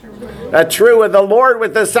shout? A teruah, the Lord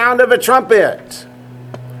with the sound of a trumpet.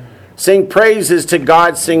 Sing praises to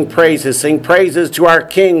God, sing praises. Sing praises to our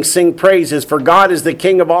King, sing praises. For God is the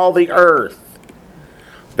King of all the earth.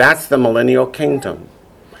 That's the millennial kingdom.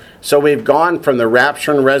 So we've gone from the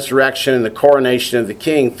rapture and resurrection and the coronation of the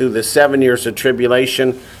King through the 7 years of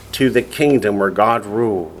tribulation to the kingdom where God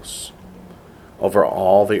rules over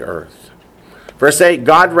all the earth. Verse 8,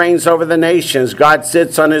 God reigns over the nations. God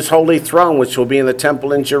sits on his holy throne, which will be in the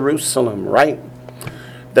temple in Jerusalem, right?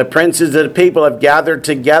 The princes of the people have gathered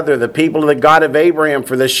together, the people of the God of Abraham,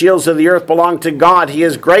 for the shields of the earth belong to God. He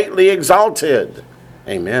is greatly exalted.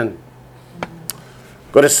 Amen.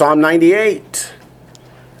 Go to Psalm 98.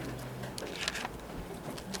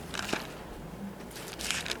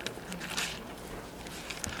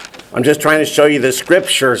 I'm just trying to show you the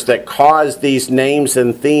scriptures that cause these names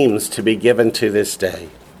and themes to be given to this day.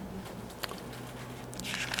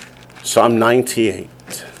 Psalm 98.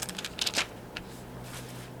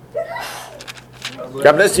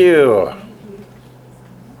 God bless you.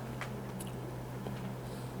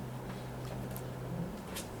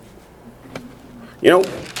 You know,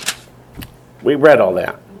 we read all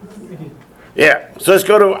that. Yeah, so let's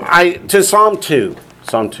go to Psalm 2.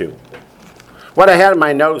 Psalm 2. What I had in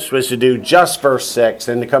my notes was to do just verse 6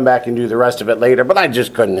 and to come back and do the rest of it later, but I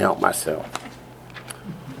just couldn't help myself.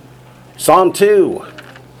 Psalm 2.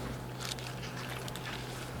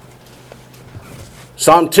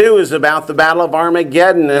 Psalm 2 is about the Battle of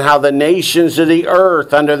Armageddon and how the nations of the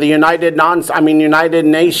earth under the United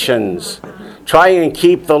Nations try and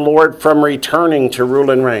keep the Lord from returning to rule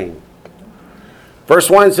and reign. Verse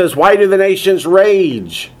 1 says, why do the nations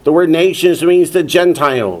rage? The word nations means the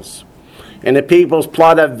Gentiles. And the peoples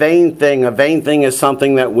plot a vain thing. A vain thing is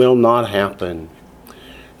something that will not happen.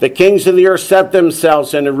 The kings of the earth set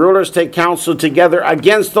themselves, and the rulers take counsel together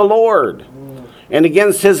against the Lord and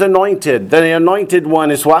against his anointed. The anointed one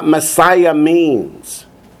is what Messiah means.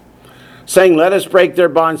 Saying, let us break their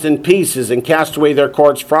bonds in pieces and cast away their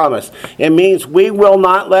cords from us. It means we will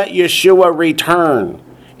not let Yeshua return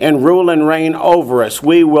and rule and reign over us.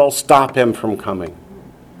 We will stop him from coming.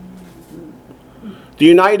 The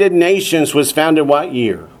United Nations was founded what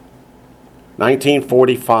year?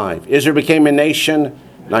 1945. Israel became a nation,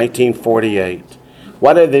 1948.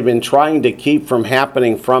 What have they been trying to keep from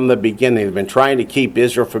happening from the beginning? They've been trying to keep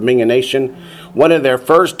Israel from being a nation. One of their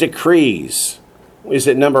first decrees, is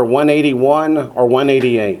it number 181 or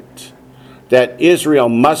 188? That Israel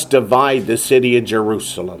must divide the city of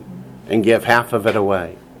Jerusalem and give half of it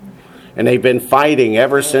away. And they've been fighting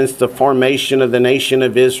ever since the formation of the nation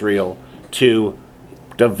of Israel to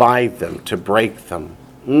divide them, to break them.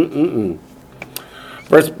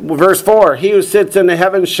 Verse 4, he who sits in the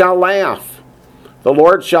heavens shall laugh. The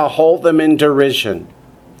Lord shall hold them in derision.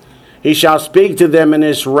 He shall speak to them in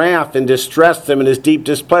his wrath and distress them in his deep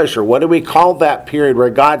displeasure. What do we call that period where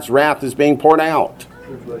God's wrath is being poured out?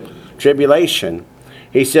 Tribulation.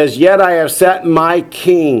 He says, yet I have set my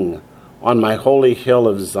king on my holy hill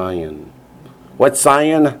of Zion. What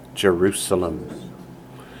Zion? Jerusalem.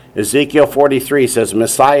 Ezekiel 43 says,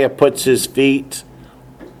 Messiah puts his feet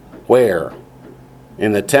where?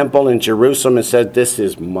 In the temple in Jerusalem, and said, this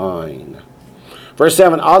is mine. Verse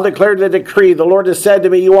 7, I'll declare the decree. The Lord has said to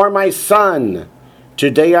me, you are my son.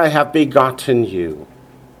 Today I have begotten you.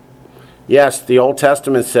 Yes, the Old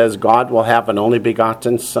Testament says God will have an only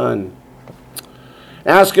begotten son.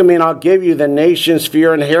 Ask of me, and I'll give you the nations for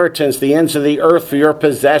your inheritance, the ends of the earth for your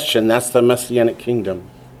possession. That's the Messianic kingdom.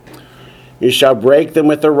 You shall break them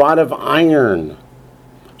with a rod of iron,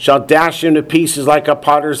 shall dash them to pieces like a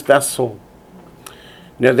potter's vessel.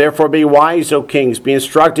 Now therefore be wise, O kings, be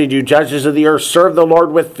instructed, you judges of the earth. Serve the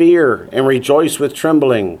Lord with fear, and rejoice with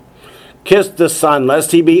trembling. Kiss the Son,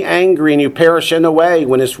 lest he be angry, and you perish in the way,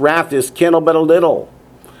 when his wrath is kindled but a little.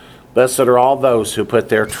 Blessed are all those who put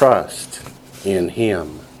their trust in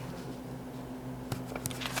him.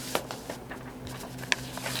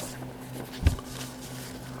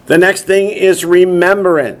 The next thing is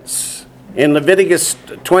remembrance. In Leviticus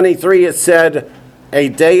 23 it said, a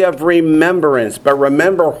day of remembrance. But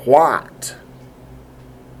remember what?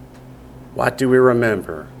 What do we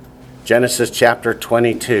remember? Genesis chapter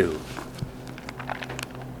 22.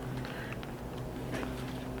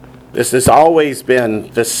 This has always been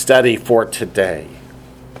the study for today.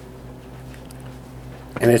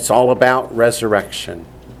 And it's all about resurrection.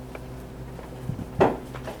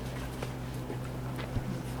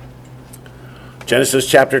 Genesis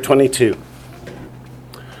chapter 22.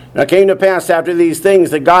 Now it came to pass after these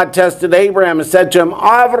things that God tested Abraham and said to him,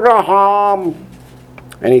 Abraham.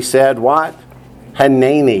 And he said, what?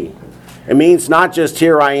 Hanani. It means not just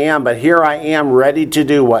here I am, but here I am ready to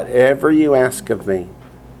do whatever you ask of me.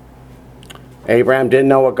 Abraham didn't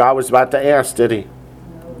know what God was about to ask, did he?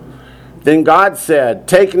 Then God said,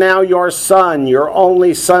 take now your son, your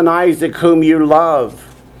only son Isaac, whom you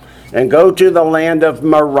love, and go to the land of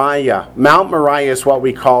Moriah. Mount Moriah is what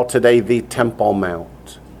we call today the Temple Mount.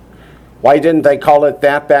 Why didn't they call it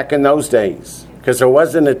that back in those days? Because there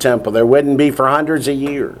wasn't a temple. There wouldn't be for hundreds of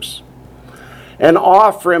years. And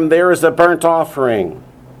offer him there as a burnt offering.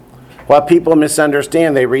 What people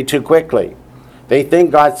misunderstand, they read too quickly. They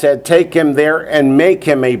think God said, take him there and make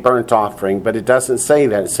him a burnt offering. But it doesn't say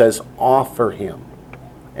that. It says, offer him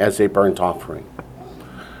as a burnt offering.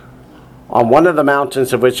 On one of the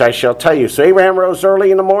mountains of which I shall tell you. So Abraham rose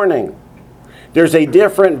early in the morning. There's a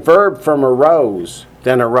different verb from arose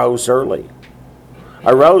than arose early.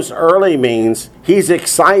 Arose early means he's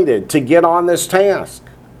excited to get on this task.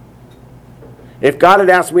 If God had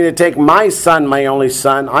asked me to take my son, my only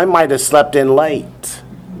son, I might have slept in late.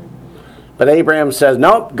 But Abraham says,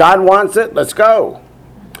 nope, God wants it, let's go.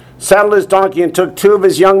 Saddled his donkey and took 2 of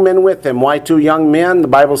his young men with him. Why 2 young men? The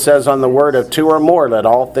Bible says on the word of 2 or more, let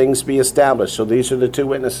all things be established. So these are the 2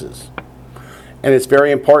 witnesses. And it's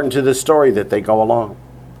very important to the story that they go along.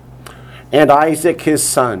 And Isaac his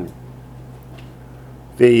son.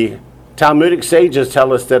 The Talmudic sages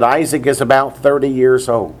tell us that Isaac is about 30 years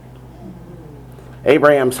old.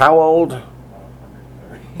 Abraham's how old?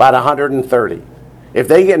 About 130. If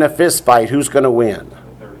they get in a fist fight, who's going to win?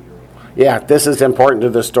 Yeah, this is important to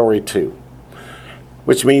the story too.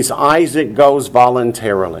 Which means Isaac goes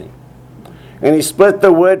voluntarily. And he split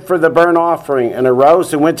the wood for the burnt offering and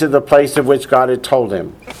arose and went to the place of which God had told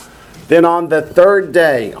him. Then on the third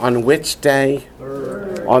day, on which day?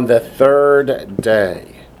 Third. On the third day,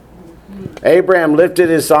 Abraham lifted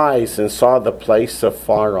his eyes and saw the place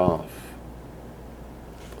afar off.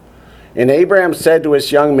 And Abraham said to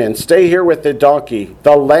his young men, "Stay here with the donkey.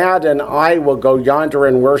 The lad and I will go yonder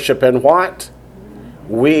and worship, and what?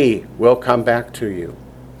 We will come back to you."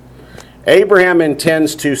 Abraham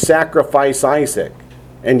intends to sacrifice Isaac,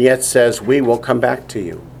 and yet says, "We will come back to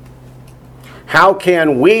you." How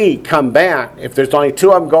can we come back if there's only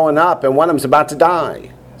two of them going up and one of them's about to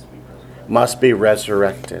die? Must be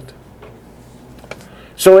resurrected.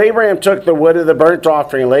 So Abraham took the wood of the burnt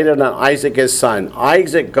offering and laid it on Isaac his son.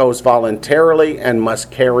 Isaac goes voluntarily and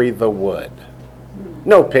must carry the wood.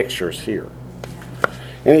 No pictures here.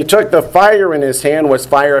 And he took the fire in his hand. Was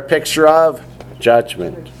fire a picture of?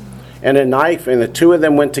 Judgment. And a knife, and the two of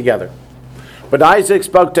them went together. But Isaac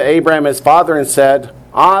spoke to Abraham his father and said,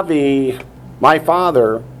 "Avi, my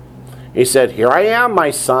father." He said, "Here I am,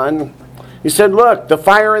 my son." He said, "Look, the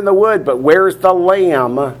fire and the wood, but where's the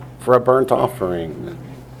lamb for a burnt offering?"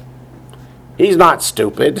 He's not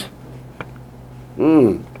stupid.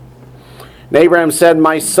 And Abraham said,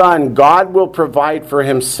 "My son, God will provide for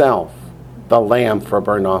himself the lamb for a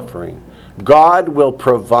burnt offering." God will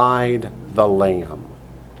provide the lamb.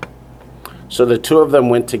 So the two of them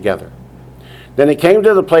went together. Then he came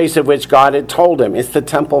to the place of which God had told him. It's the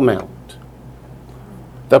Temple Mount,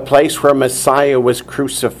 the place where Messiah was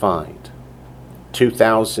crucified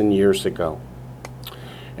 2,000 years ago.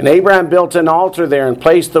 And Abraham built an altar there and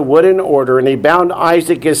placed the wood in order, and he bound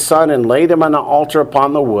Isaac his son and laid him on an altar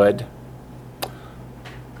upon the wood.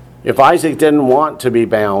 If Isaac didn't want to be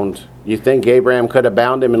bound, you think Abraham could have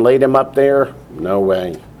bound him and laid him up there? No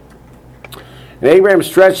way. And Abraham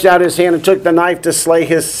stretched out his hand and took the knife to slay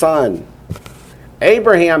his son.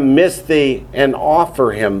 Abraham missed the "and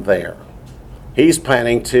offer him" there. He's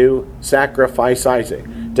planning to sacrifice Isaac.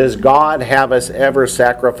 Does God have us ever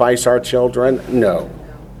sacrifice our children? No.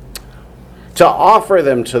 To offer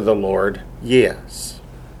them to the Lord, yes.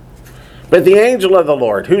 But the angel of the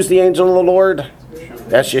Lord, who's the angel of the Lord?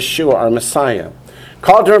 That's Yeshua, our Messiah.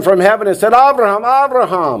 Called to him from heaven and said, "Abraham,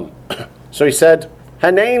 Abraham." So he said,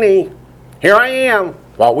 "Hanani, here I am.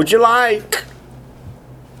 What would you like?"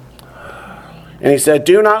 And he said,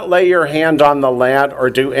 "Do not lay your hand on the lad or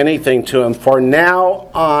do anything to him, for now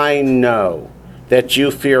I know that you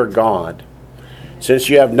fear God, since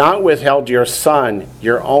you have not withheld your son,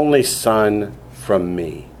 your only son, from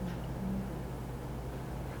me."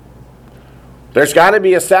 There's got to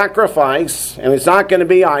be a sacrifice, and it's not going to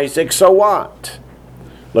be Isaac, so what?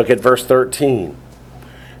 Look at verse 13.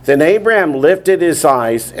 Then Abraham lifted his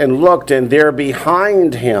eyes and looked, and there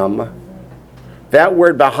behind him, that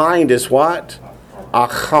word behind is what?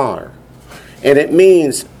 Achar. And it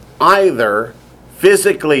means either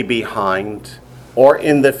physically behind or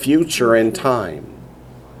in the future in time,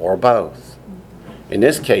 or both. In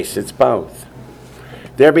this case, it's both.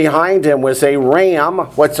 There behind him was a ram.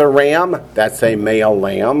 What's a ram? That's a male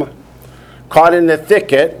lamb. Caught in the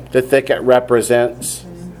thicket. The thicket represents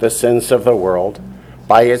the sins of the world.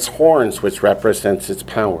 By its horns, which represents its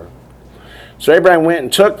power. So Abraham went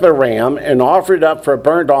and took the ram and offered up for a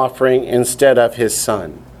burnt offering instead of his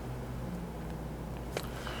son.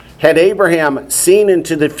 Had Abraham seen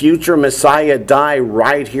into the future Messiah die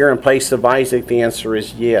right here in place of Isaac? The answer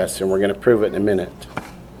is yes, and we're going to prove it in a minute.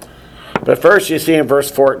 But first you see in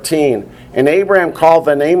verse 14, and Abraham called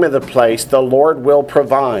the name of the place, "The Lord will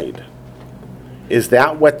provide." Is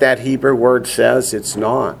that what that Hebrew word says? It's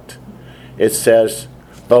not. It says,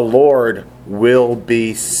 "The Lord will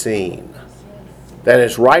be seen." That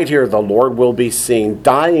is right here, the Lord will be seen,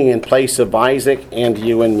 dying in place of Isaac and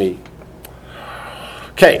you and me.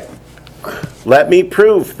 Okay, let me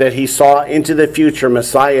prove that he saw into the future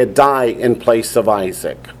Messiah die in place of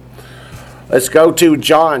Isaac. Let's go to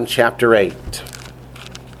John chapter 8.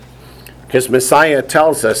 Because Messiah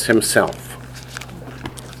tells us himself.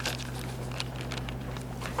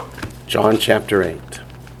 John chapter 8.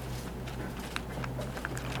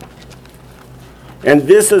 And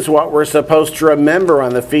this is what we're supposed to remember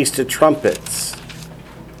on the Feast of Trumpets.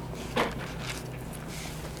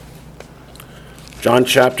 John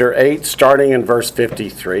chapter 8, starting in verse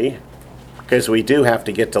 53, because we do have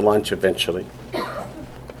to get to lunch eventually.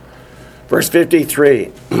 Verse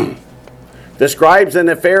 53, the scribes and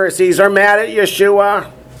the Pharisees are mad at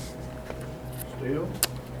Yeshua. Still?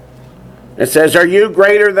 It says, "Are you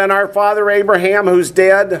greater than our father Abraham who's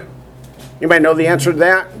dead?" You might know the answer to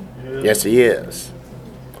that. Yes, he is.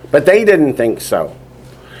 But they didn't think so.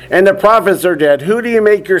 and the prophets are dead. Who do you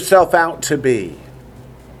make yourself out to be?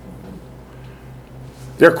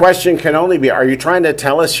 Their question can only be, are you trying to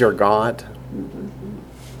tell us you're God?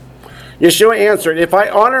 Yeshua answered, if I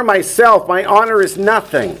honor myself, my honor is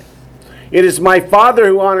nothing. It is my Father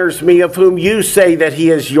who honors me, of whom you say that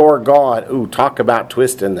he is your God. Ooh, talk about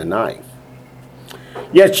twisting the knife.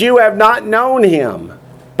 Yet you have not known him,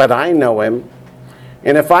 but I know him.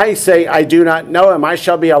 And if I say I do not know him, I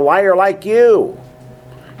shall be a liar like you.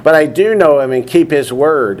 But I do know him and keep his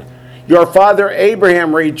word. Your father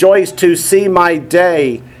Abraham rejoiced to see my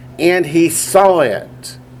day, and he saw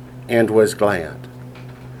it and was glad.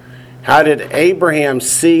 How did Abraham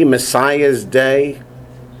see Messiah's day?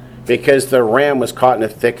 Because the ram was caught in the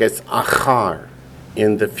thickets, achar,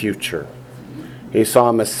 in the future. He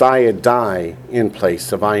saw Messiah die in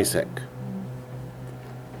place of Isaac.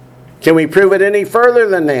 Can we prove it any further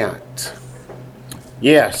than that?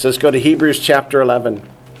 Yes, let's go to Hebrews chapter 11.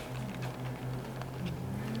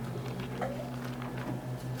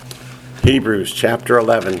 Hebrews chapter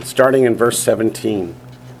 11, starting in verse 17.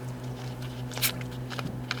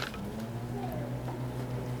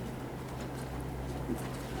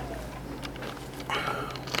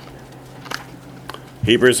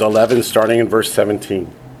 Hebrews 11, starting in verse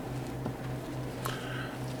 17.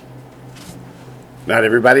 Not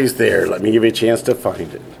everybody's there. Let me give you a chance to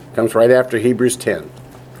find it. Comes right after Hebrews 10.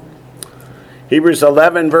 Hebrews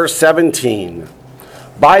 11, verse 17.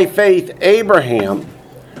 By faith, Abraham,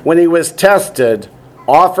 when he was tested,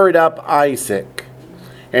 offered up Isaac.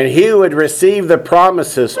 And he who had received the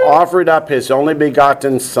promises offered up his only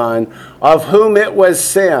begotten son, of whom it was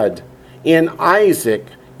said, in Isaac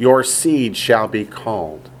your seed shall be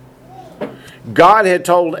called. God had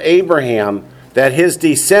told Abraham that his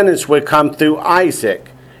descendants would come through Isaac,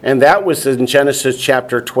 and that was in Genesis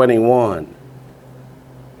chapter 21.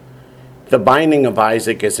 The binding of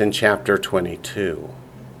Isaac is in chapter 22.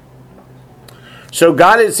 So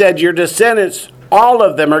God had said, your descendants, all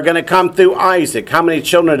of them are going to come through Isaac. How many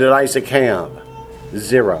children did Isaac have?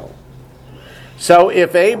 0. So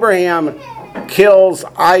if Abraham kills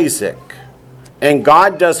Isaac, and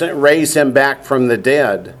God doesn't raise him back from the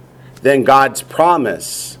dead, then God's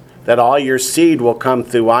promise that all your seed will come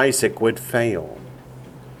through Isaac would fail.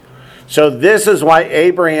 So this is why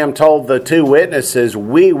Abraham told the 2 witnesses,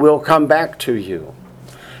 we will come back to you.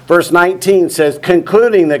 Verse 19 says,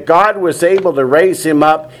 concluding that God was able to raise him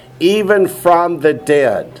up even from the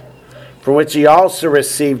dead, for which he also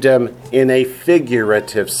received him in a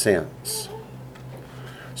figurative sense.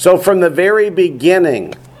 So from the very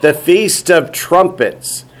beginning, the Feast of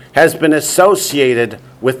Trumpets has been associated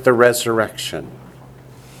with the resurrection,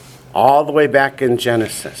 all the way back in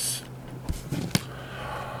Genesis.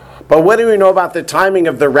 But what do we know about the timing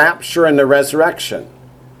of the rapture and the resurrection?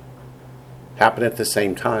 Happen at the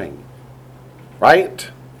same time, right?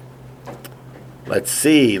 Let's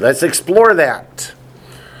see. Let's explore that.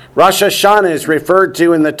 Rosh Hashanah is referred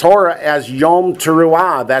to in the Torah as Yom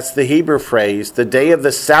Teruah. That's the Hebrew phrase, the day of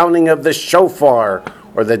the sounding of the shofar,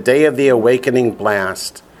 or the day of the awakening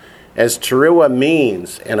blast, as Teruah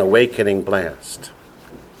means an awakening blast.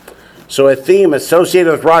 So a theme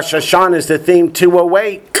associated with Rosh Hashanah is the theme to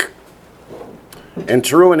awake. And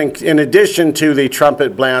Teruah, in addition to the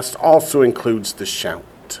trumpet blast, also includes the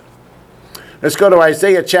shout. Let's go to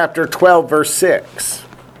Isaiah chapter 12, verse 6,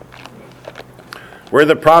 where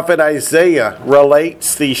the prophet Isaiah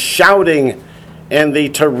relates the shouting and the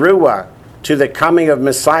Teruah to the coming of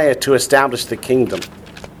Messiah to establish the kingdom.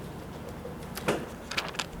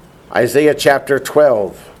 Isaiah chapter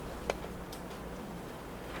 12.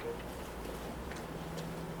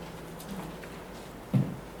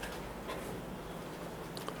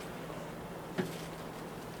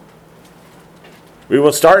 We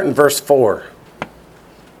will start in verse 4.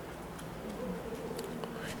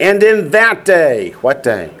 And in that day, what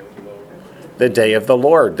day? The day of the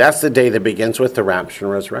Lord. That's the day that begins with the rapture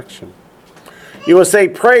and resurrection. You will say,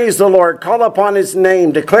 praise the Lord, call upon his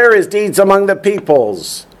name, declare his deeds among the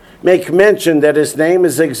peoples. Make mention that his name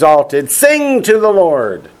is exalted. Sing to the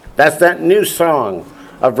Lord. That's that new song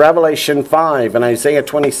of Revelation 5 and Isaiah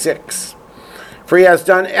 26. For he has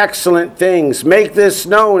done excellent things. Make this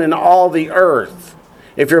known in all the earth.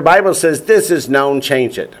 If your Bible says this is known,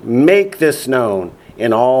 change it. Make this known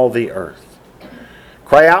in all the earth.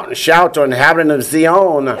 Cry out and shout to inhabitant of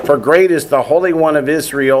Zion, for great is the Holy One of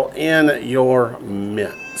Israel in your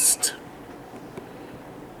midst.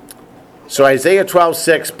 So Isaiah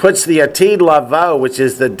 12:6 puts the Atid Lavo, which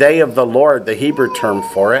is the day of the Lord, the Hebrew term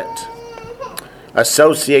for it,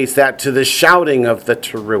 associates that to the shouting of the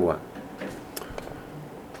Teruah.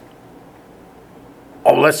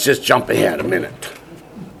 Oh, let's just jump ahead a minute.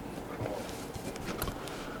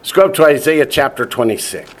 Let's go up to Isaiah chapter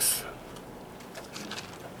 26.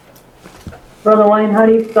 Brother Wayne, how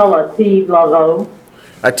do you spell Atid Lavo?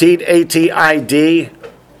 Atid, A-T-I-D,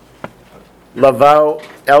 Lavo,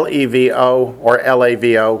 L-E-V-O, or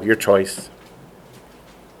L-A-V-O, your choice.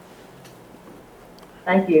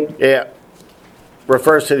 Thank you. It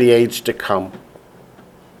refers to the age to come.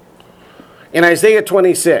 In Isaiah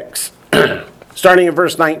 26, starting in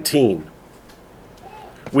verse 19,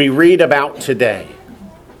 we read about today.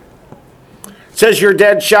 It says, your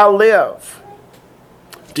dead shall live.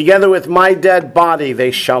 Together with my dead body they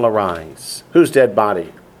shall arise. Whose dead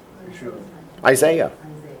body? Isaiah.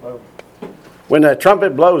 When the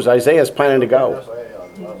trumpet blows, Isaiah's planning to go.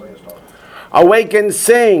 Awake and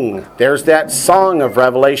sing. There's that song of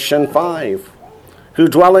Revelation 5. Who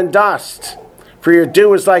dwell in dust. For your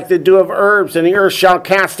dew is like the dew of herbs, and the earth shall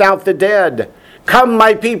cast out the dead. Come,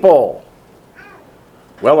 my people.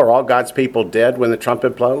 Well, are all God's people dead when the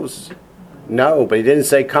trumpet blows? No, but he didn't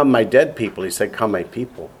say, come, my dead people. He said, come, my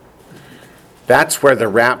people. That's where the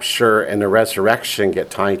rapture and the resurrection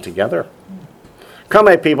get tied together. Come,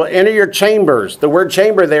 my people, enter your chambers. The word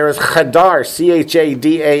chamber there is chadar,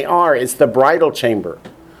 C-H-A-D-A-R. It's the bridal chamber.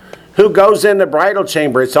 Who goes in the bridal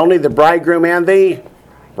chamber? It's only the bridegroom and the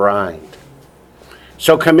bride.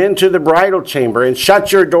 So come into the bridal chamber and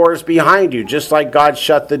shut your doors behind you, just like God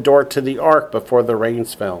shut the door to the ark before the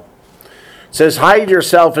rains fell. It says, hide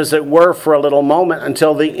yourself as it were for a little moment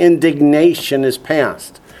until the indignation is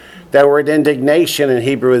past. That word indignation in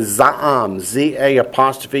Hebrew is za'am,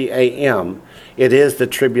 Z-A''A'-M. It is the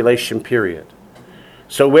tribulation period.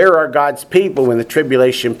 So where are God's people when the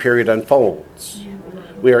tribulation period unfolds?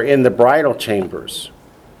 We are in the bridal chambers.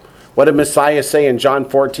 What did Messiah say in John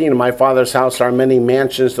 14? In my Father's house are many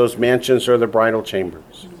mansions. Those mansions are the bridal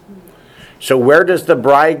chambers. So where does the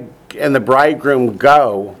bride and the bridegroom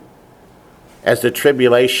go as the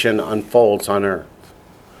tribulation unfolds on earth?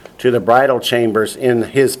 To the bridal chambers in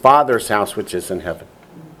his Father's house, which is in heaven.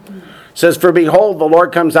 It says, for behold, the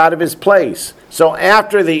Lord comes out of his place. So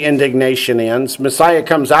after the indignation ends, Messiah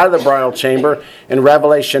comes out of the bridal chamber in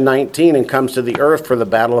Revelation 19 and comes to the earth for the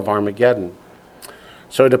battle of Armageddon.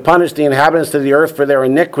 So to punish the inhabitants of the earth for their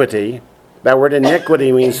iniquity, that word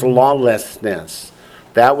iniquity means lawlessness,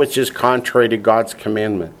 that which is contrary to God's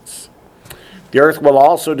commandments. The earth will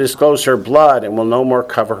also disclose her blood and will no more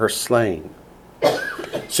cover her slain.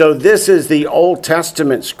 So this is the Old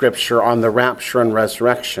Testament scripture on the rapture and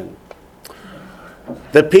resurrection.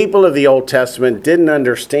 The people of the Old Testament didn't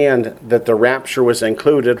understand that the rapture was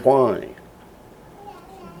included. Why?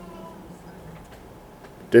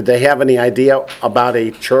 Did they have any idea about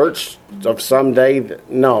a church of someday?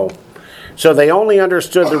 No. So they only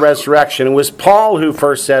understood the resurrection. It was Paul who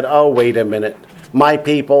first said, oh, wait a minute. My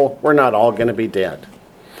people, we're not all going to be dead.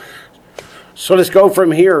 So let's go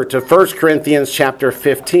from here to 1 Corinthians chapter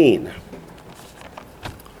 15.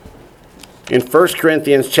 In 1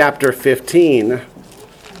 Corinthians chapter 15,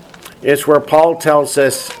 it's where Paul tells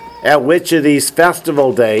us at which of these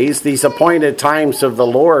festival days, these appointed times of the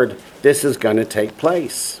Lord, this is going to take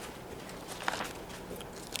place.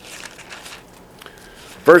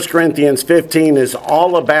 1 Corinthians 15 is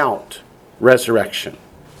all about resurrection.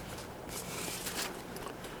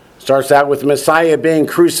 Starts out with Messiah being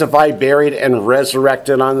crucified, buried, and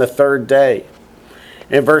resurrected on the third day.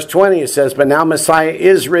 In verse 20 it says, but now Messiah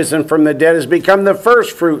is risen from the dead, has become the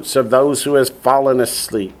first fruits of those who has fallen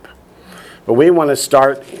asleep. But we want to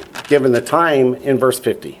start, given the time, in verse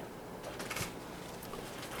 50.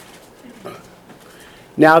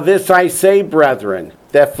 Now this I say, brethren,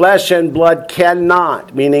 that flesh and blood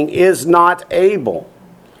cannot, meaning is not able,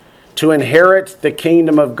 to inherit the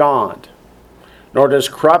kingdom of God, nor does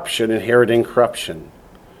corruption inherit incorruption.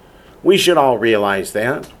 We should all realize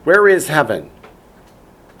that. Where is heaven?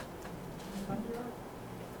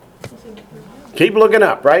 Keep looking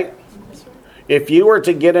up, right? If you were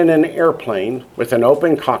to get in an airplane with an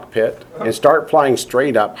open cockpit and start flying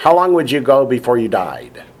straight up, how long would you go before you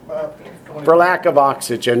died? For lack of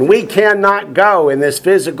oxygen. We cannot go in this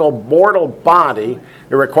physical mortal body.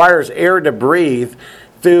 It requires air to breathe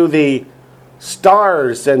through the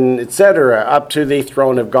stars and etc. up to the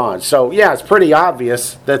throne of God. So yeah, it's pretty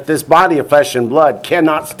obvious that this body of flesh and blood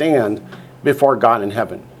cannot stand before God in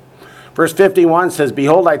heaven. Verse 51 says,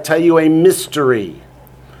 behold, I tell you a mystery.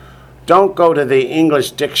 Don't go to the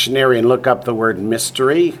English dictionary and look up the word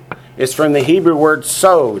mystery. It's from the Hebrew word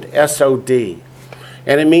sod, S-O-D.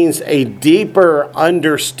 And it means a deeper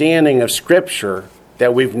understanding of Scripture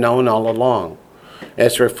that we've known all along.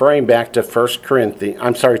 It's referring back to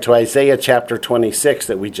to Isaiah chapter 26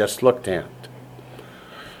 that we just looked at.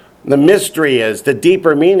 The mystery is, the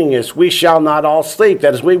deeper meaning is, we shall not all sleep.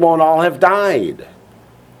 That is, we won't all have died.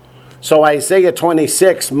 So Isaiah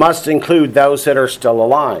 26 must include those that are still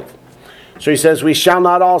alive. So he says, we shall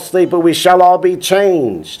not all sleep, but we shall all be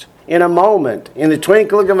changed in a moment, in the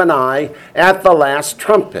twinkling of an eye, at the last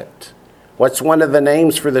trumpet. What's one of the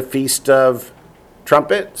names for the Feast of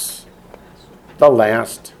Trumpets? The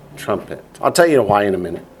last trumpet. I'll tell you why in a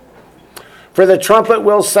minute. For the trumpet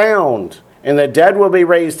will sound, and the dead will be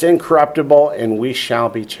raised incorruptible, and we shall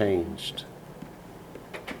be changed.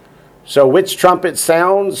 So which trumpet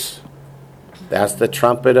sounds? That's the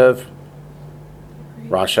trumpet of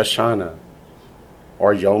Rosh Hashanah,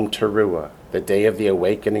 or Yom Teruah, the day of the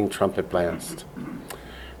awakening trumpet blast.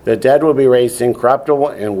 The dead will be raised incorruptible,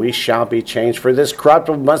 and we shall be changed. For this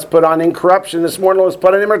corruptible must put on incorruption, this mortal must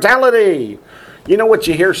put on immortality. You know what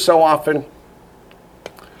you hear so often?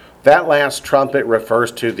 That last trumpet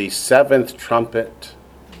refers to the seventh trumpet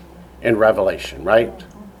in Revelation, right?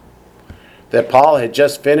 That Paul had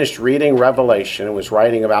just finished reading Revelation and was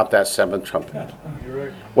writing about that seventh trumpet.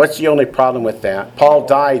 What's the only problem with that? Paul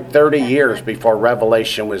died 30 years before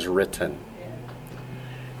Revelation was written.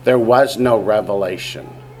 There was no revelation.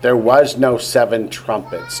 There was no seven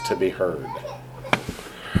trumpets to be heard.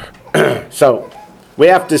 So we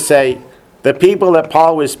have to say, the people that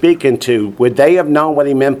Paul was speaking to, would they have known what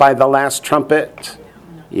he meant by the last trumpet?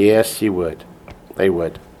 Yes, he would. They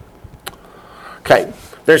would. Okay.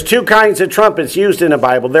 There's two kinds of trumpets used in the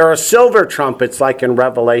Bible. There are silver trumpets, like in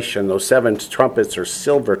Revelation. Those seven trumpets are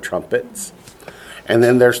silver trumpets. And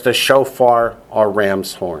then there's the shofar or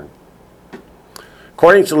ram's horn.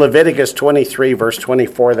 According to Leviticus 23, verse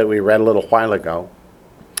 24 that we read a little while ago,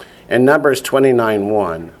 and Numbers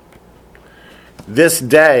 29:1, this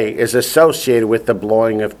day is associated with the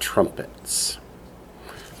blowing of trumpets.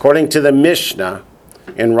 According to the Mishnah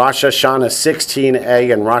in Rosh Hashanah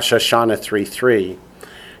 16a and Rosh Hashanah 3:3,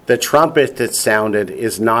 the trumpet that sounded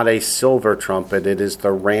is not a silver trumpet, it is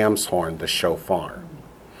the ram's horn, the shofar.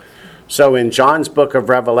 So in John's book of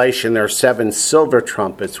Revelation, there are seven silver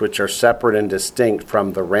trumpets which are separate and distinct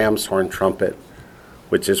from the ram's horn trumpet,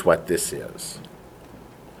 which is what this is.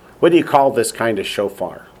 What do you call this kind of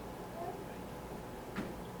shofar?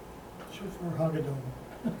 Shofar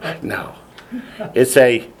Haggadah. No. It's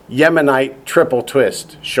a Yemenite triple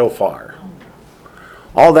twist shofar.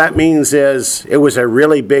 All that means is it was a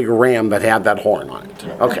really big ram that had that horn on it.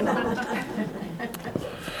 Okay.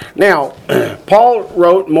 Now, Paul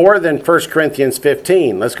wrote more than 1 Corinthians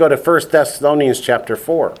 15. Let's go to 1 Thessalonians chapter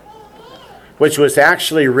 4, which was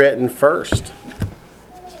actually written first.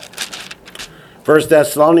 1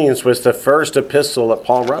 Thessalonians was the first epistle that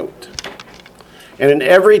Paul wrote. And in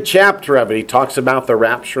every chapter of it, he talks about the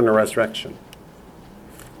rapture and the resurrection.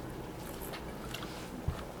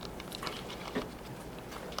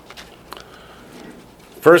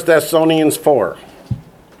 1 Thessalonians 4.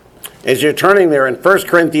 As you're turning there in 1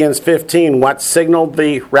 Corinthians 15, what signaled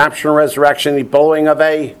the rapture and resurrection? The blowing of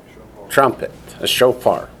a trumpet, a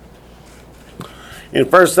shofar. In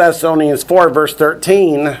 1 Thessalonians 4, verse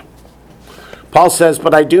 13, Paul says,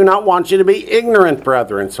 but I do not want you to be ignorant,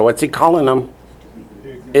 brethren. So what's he calling them?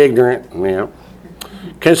 Ignorant, yeah.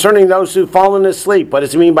 Concerning those who've fallen asleep. What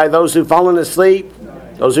does he mean by those who've fallen asleep?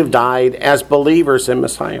 Those who've died as believers in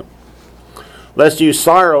Messiah. Lest you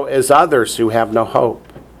sorrow as others who have no hope.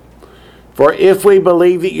 For if we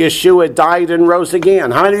believe that Yeshua died and rose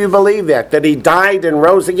again, how do you believe that? That he died and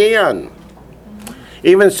rose again?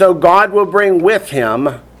 Even so, God will bring with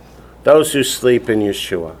him those who sleep in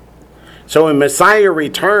Yeshua. So when Messiah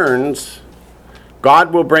returns,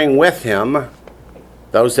 God will bring with him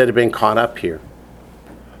those that have been caught up here.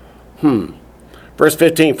 Verse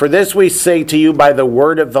 15, for this we say to you by the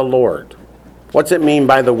word of the Lord. What's it mean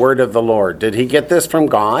by the word of the Lord? Did he get this from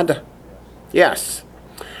God? Yes.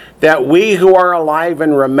 That we who are alive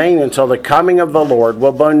and remain until the coming of the Lord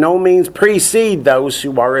will by no means precede those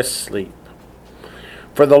who are asleep.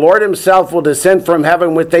 For the Lord himself will descend from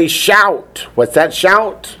heaven with a shout. What's that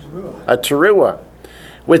shout? A teruah.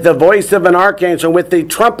 With the voice of an archangel, with the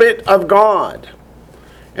trumpet of God.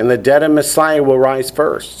 And the dead in Messiah will rise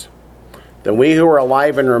first. Then we who are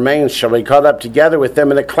alive and remain shall be caught up together with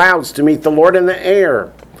them in the clouds to meet the Lord in the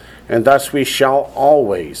air. And thus we shall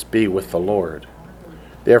always be with the Lord.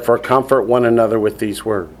 Therefore comfort one another with these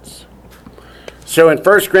words. So in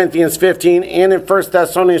 1 Corinthians 15 and in 1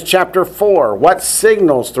 Thessalonians chapter 4, what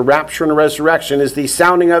signals the rapture and the resurrection is the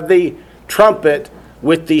sounding of the trumpet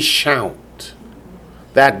with the shout.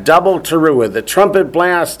 That double teruah, the trumpet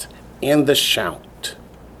blast and the shout.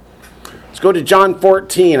 Let's go to John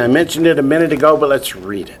 14. I mentioned it a minute ago, but let's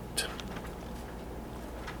read it.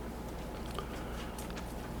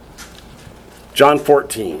 John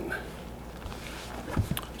 14,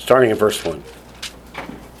 starting in verse 1.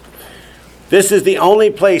 This is the only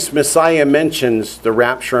place Messiah mentions the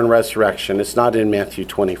rapture and resurrection. It's not in Matthew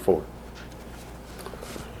 24.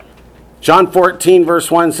 John 14, verse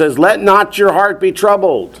 1 says, "Let not your heart be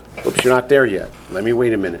troubled." Oops, you're not there yet. Let me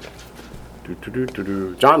wait a minute.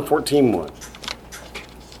 John 14, 1.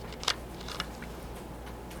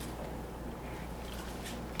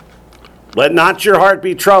 "Let not your heart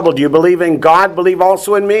be troubled. You believe in God, believe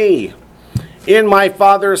also in me. In my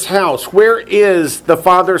Father's house." Where is the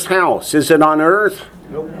Father's house? Is it on earth?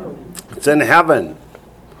 Nope. It's in heaven.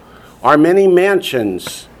 Are many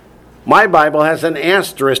mansions? My Bible has an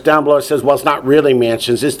asterisk down below. It says, well, it's not really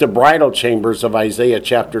mansions. It's the bridal chambers of Isaiah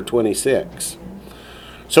chapter 26.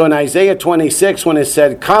 So in Isaiah 26, when it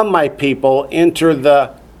said, "Come, my people, enter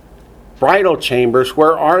the bridal chambers,"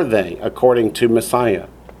 where are they, according to Messiah?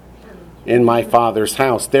 In my Father's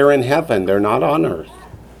house. They're in heaven. They're not on earth.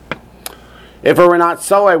 "If it were not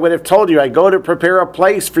so, I would have told you, I go to prepare a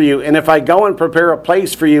place for you. And if I go and prepare a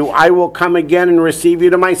place for you, I will come again and receive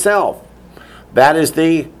you to myself." That is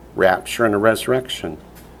the rapture and the resurrection.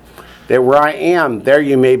 "That where I am, there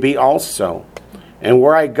you may be also. And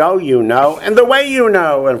where I go, you know, and the way you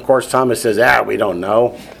know." And of course, Thomas says, we don't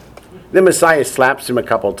know. The Messiah slaps him a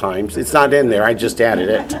couple times. It's not in there. I just added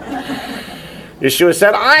it. Yeshua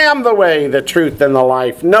said, "I am the way, the truth, and the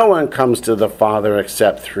life. No one comes to the Father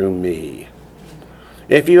except through me.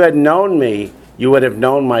 If you had known me, you would have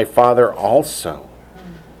known my Father also.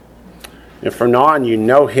 And from now on, you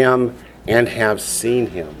know him and have seen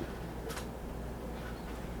him."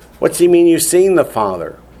 What's he mean you've seen the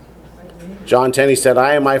Father? John 10, he said,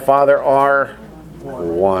 "I and my Father are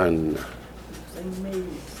one."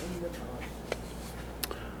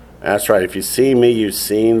 That's right. If you see me, you've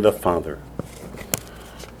seen the Father.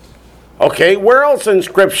 Okay, where else in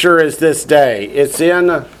Scripture is this day? It's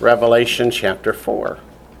in Revelation chapter 4.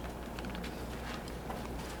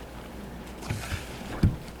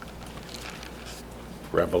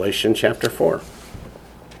 Revelation chapter 4.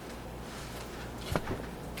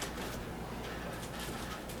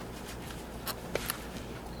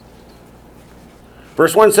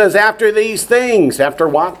 Verse 1 says, "After these things," after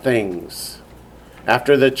what things?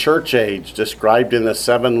 After the church age described in the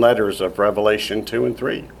 7 letters of Revelation 2 and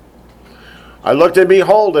 3. "I looked and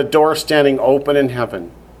behold a door standing open in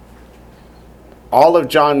heaven." All of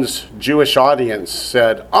John's Jewish audience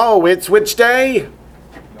said, "Oh, it's which day?"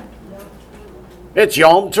 "It's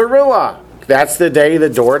Yom Teruah." That's the day the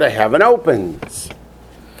door to heaven opens.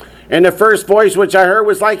 "And the first voice which I heard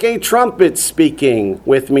was like a trumpet speaking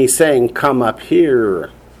with me, saying, 'Come up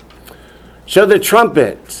here.' So the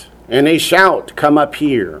trumpet and a shout, 'Come up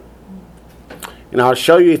here. And I'll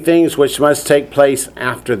show you things which must take place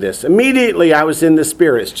after this.' Immediately I was in the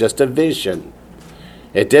Spirit." It's just a vision.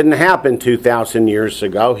 It didn't happen 2,000 years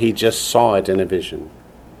ago. He just saw it in a vision.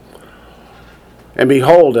 "And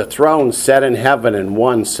behold, a throne set in heaven, and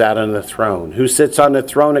one sat on the throne. Who sits on the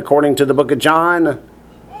throne according to the book of John?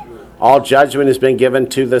 All judgment has been given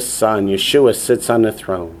to the Son. Yeshua sits on the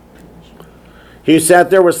throne. He who sat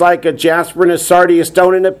there was like a jasper and a sardius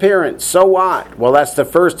stone in appearance." So what? Well, that's the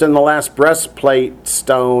first and the last breastplate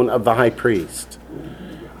stone of the high priest.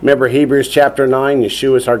 Remember Hebrews chapter 9,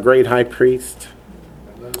 Yeshua is our great high priest.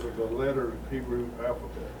 And those are the letter Hebrew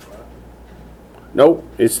alphabet, right? Nope,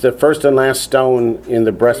 it's the first and last stone in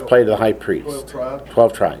the breastplate of the high priest. 12 tribes.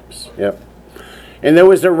 12 tribes, yep. "And there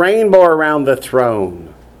was a rainbow around the throne."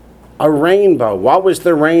 A rainbow. What was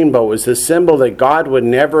the rainbow? It was the symbol that God would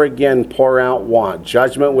never again pour out what?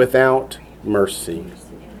 Judgment without mercy.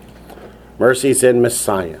 Mercy is in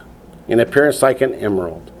Messiah. In appearance like an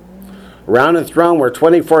emerald. Around the throne were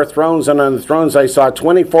 24 thrones, and on the thrones I saw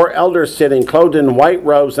 24 elders sitting, clothed in white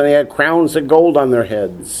robes, and they had crowns of gold on their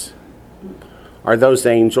heads. Are those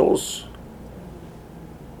angels?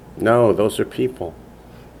 No, those are people.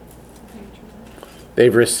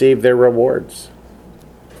 They've received their rewards.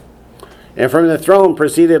 "And from the throne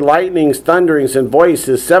proceeded lightnings, thunderings, and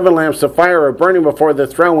voices. 7 lamps of fire are burning before the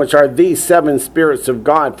throne, which are these 7 spirits of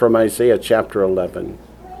God," from Isaiah chapter 11.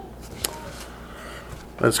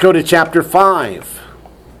 Let's go to chapter 5.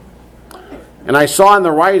 "And I saw in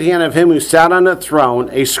the right hand of him who sat on the throne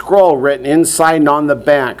a scroll written inside and on the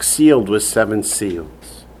back, sealed with 7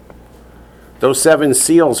 seals. Those 7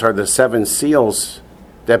 seals are the 7 seals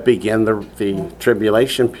that begin the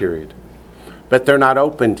tribulation period. But they're not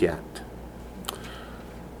opened yet.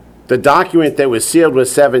 The document that was sealed with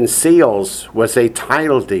 7 seals was a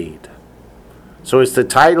title deed. So it's the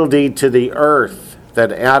title deed to the earth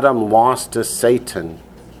that Adam lost to Satan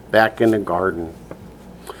back in the garden.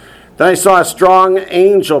 Then I saw a strong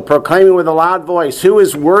angel proclaiming with a loud voice, "Who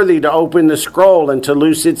is worthy to open the scroll and to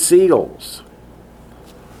loose its seals?"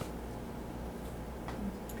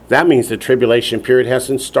 That means the tribulation period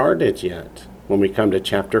hasn't started yet when we come to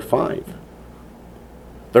chapter 5.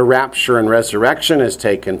 The rapture and resurrection has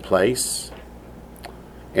taken place,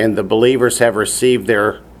 and the believers have received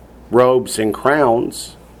their robes and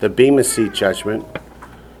crowns, the Bema Seat judgment,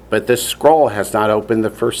 but the scroll has not opened the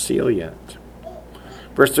first seal yet.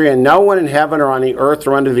 Verse 3, "And no one in heaven or on the earth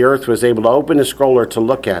or under the earth was able to open the scroll or to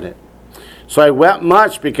look at it. So I wept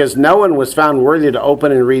much because no one was found worthy to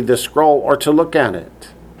open and read the scroll or to look at it."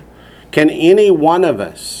 Can any one of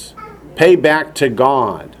us pay back to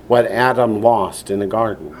God what Adam lost in the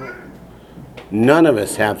garden? None of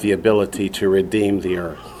us have the ability to redeem the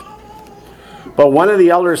earth. But one of the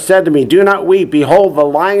elders said to me, "Do not weep. Behold, the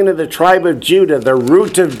Lion of the tribe of Judah, the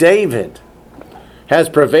Root of David, has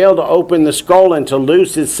prevailed to open the scroll and to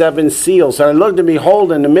loose its 7 seals. And I looked, and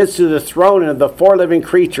behold, in the midst of the throne and of the 4 living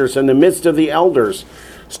creatures, in the midst of the elders,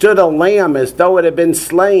 stood a lamb as though it had been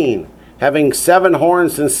slain, having 7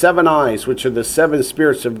 horns and 7 eyes, which are the 7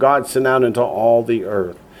 spirits of God sent out into all the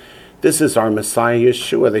earth." This is our Messiah,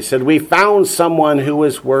 Yeshua. They said, "We found someone who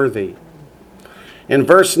is worthy." In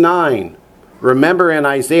verse 9, remember in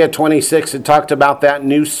Isaiah 26, it talked about that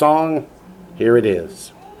new song? Here it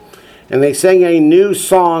is. "And they sang a new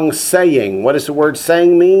song saying," what does the word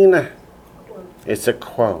saying mean? It's a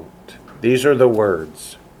quote. These are the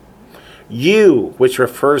words. "You," which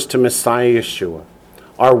refers to Messiah Yeshua,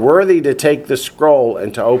 "are worthy to take the scroll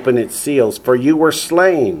and to open its seals, for you were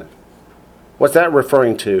slain." What's that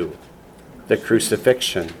referring to? The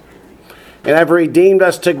crucifixion. "And have redeemed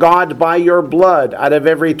us to God by your blood out of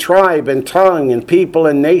every tribe and tongue and people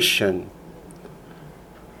and nation."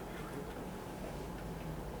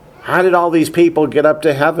 How did all these people get up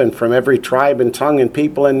to heaven from every tribe and tongue and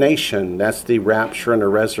people and nation? That's the rapture and the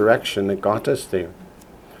resurrection that got us there.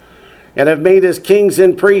 "And have made us kings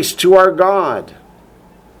and priests to our God,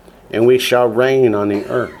 and we shall reign on the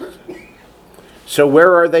earth." So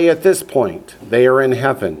where are they at this point? They are in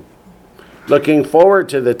heaven, looking forward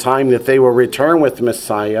to the time that they will return with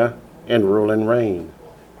Messiah and rule and reign.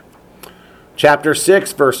 Chapter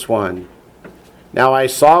 6, verse 1. "Now I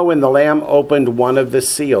saw when the Lamb opened one of the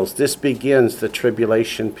seals." This begins the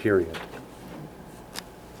tribulation period.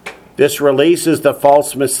 This releases the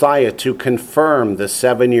false Messiah to confirm the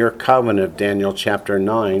 7-year covenant of Daniel chapter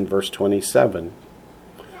 9, verse 27.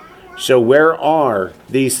 So where are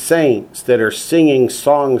these saints that are singing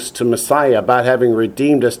songs to Messiah about having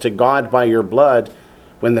redeemed us to God by your blood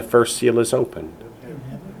when the first seal is opened?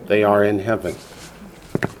 They are in heaven.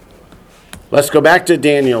 Let's go back to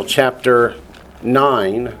Daniel chapter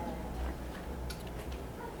 9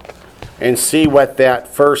 and see what that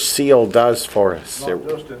first seal does for us. Not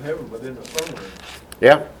just in heaven, but in the throne room.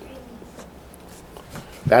 Yeah.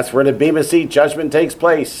 That's where the Bema Seat judgment takes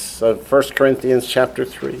place of 1 Corinthians chapter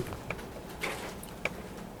 3.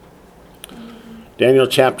 Daniel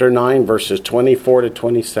chapter 9, verses 24 to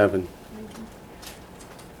 27.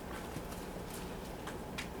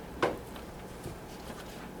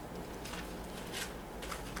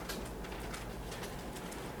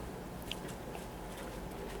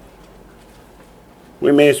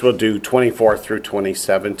 We may as well do 24 through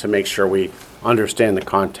 27 to make sure we understand the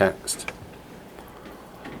context.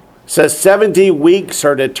 It says 70 weeks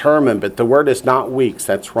are determined, but the word is not weeks.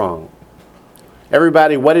 That's wrong.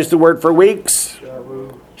 Everybody, what is the word for weeks?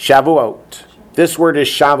 Shavuot. This word is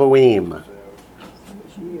Shavuim.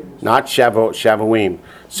 Not Shavuot, Shavuim.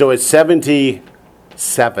 So it's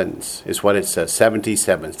 77s is what it says.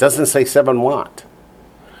 77s. Doesn't say 7 what.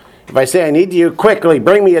 If I say, I need you quickly,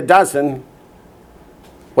 bring me a dozen,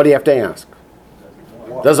 what do you have to ask?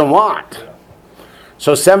 Doesn't what?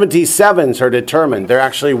 So 77s are determined. They're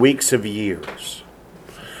actually weeks of years.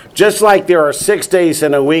 Just like there are 6 days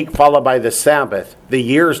in a week followed by the Sabbath, the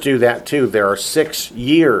years do that too. There are 6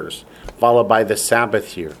 years followed by the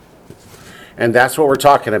Sabbath year. And that's what we're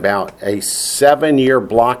talking about. A 7-year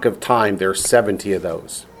block of time. There's 70 of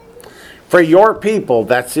those. For your people,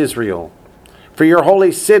 that's Israel. For your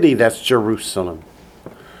holy city, that's Jerusalem.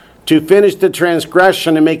 To finish the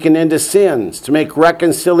transgression and make an end to sins, to make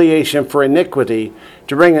reconciliation for iniquity,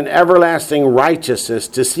 to bring an everlasting righteousness,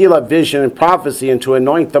 to seal up vision and prophecy, and to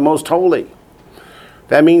anoint the most holy.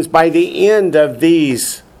 That means by the end of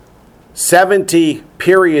these 70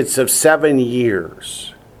 periods of 7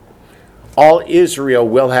 years, all Israel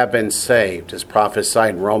will have been saved, as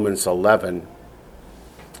prophesied in Romans 11,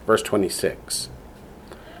 verse 26.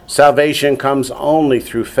 Salvation comes only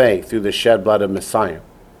through faith, through the shed blood of Messiah.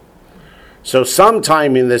 So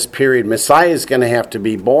sometime in this period, Messiah is going to have to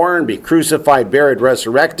be born, be crucified, buried,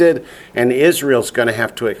 resurrected, and Israel's going to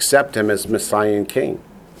have to accept him as Messiah and King.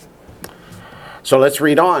 So let's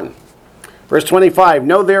read on. Verse 25,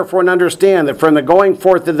 know therefore and understand that from the going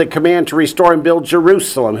forth of the command to restore and build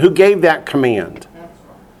Jerusalem, who gave that command?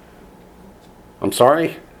 I'm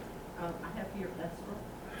sorry? I have here Ezra.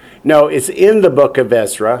 No, it's in the book of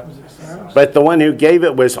Ezra. But the one who gave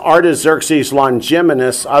it was Artaxerxes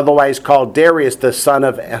Longimanus, otherwise called Darius, the son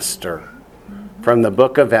of Esther, from the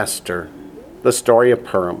book of Esther, the story of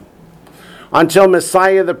Purim. Until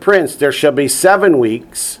Messiah the Prince, there shall be 7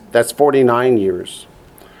 weeks, that's 49 years,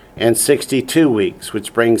 and 62 weeks,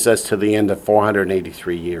 which brings us to the end of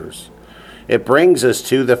 483 years. It brings us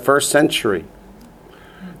to the 1st century.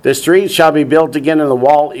 The street shall be built again in the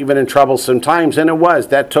wall, even in troublesome times, and it was.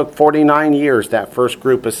 That took 49 years, that first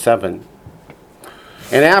group of 7.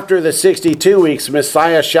 And after the 62 weeks,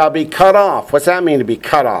 Messiah shall be cut off. What's that mean, to be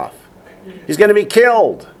cut off? He's going to be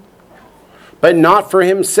killed. But not for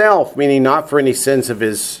himself, meaning not for any sins of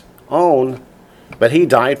his own, but he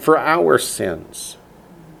died for our sins.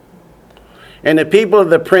 And the people of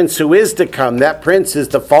the prince who is to come, that prince is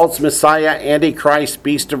the false Messiah, Antichrist,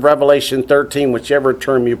 beast of Revelation 13, whichever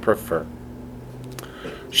term you prefer,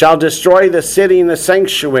 shall destroy the city and the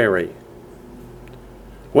sanctuary.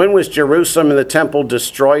 When was Jerusalem and the temple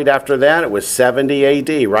destroyed after that? It was 70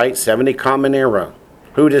 AD, right? 70 Common Era.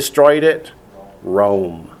 Who destroyed it?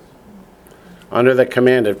 Rome. Under the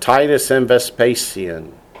command of Titus and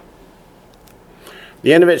Vespasian.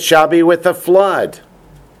 The end of it shall be with a flood.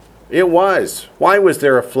 It was. Why was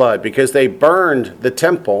there a flood? Because they burned the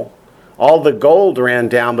temple. All the gold ran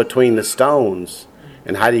down between the stones.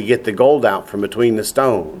 And how do you get the gold out from between the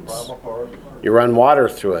stones? You run water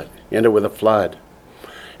through it. You end it with a flood.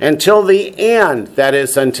 Until the end, that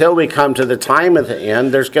is, until we come to the time of the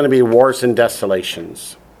end, there's going to be wars and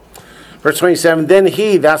desolations. Verse 27, then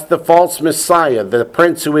he, that's the false Messiah, the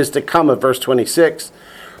prince who is to come, of verse 26,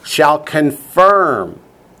 shall confirm.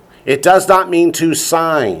 It does not mean to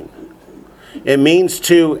sign. It means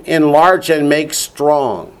to enlarge and make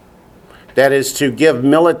strong. That is, to give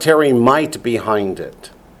military might behind it.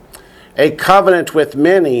 A covenant with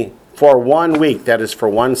many for 1 week, that is, for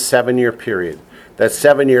 1 7-year period. That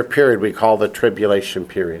 7-year period we call the tribulation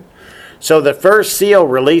period. So the first seal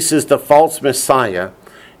releases the false Messiah,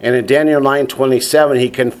 and in Daniel 9:27 he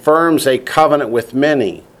confirms a covenant with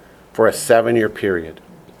many for a 7-year period.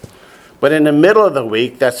 But in the middle of the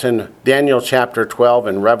week, that's in Daniel chapter 12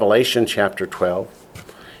 and Revelation chapter 12,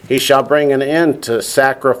 he shall bring an end to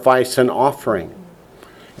sacrifice and offering,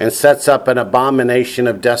 and sets up an abomination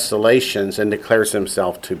of desolations and declares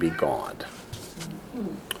himself to be God.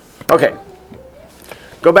 Okay.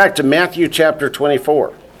 Go back to Matthew chapter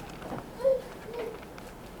 24.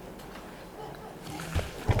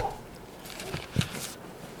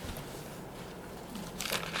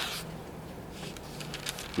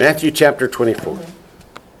 Matthew chapter 24. Did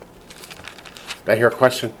I hear a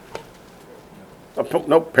question? Oh,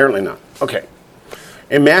 nope, apparently not. Okay.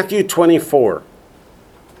 In Matthew 24,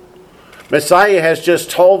 Messiah has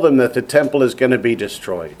just told them that the temple is going to be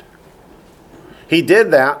destroyed. He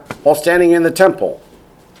did that while standing in the temple.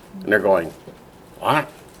 And they're going, what?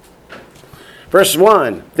 Verse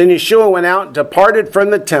 1, then Yeshua went out and departed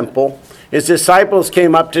from the temple. His disciples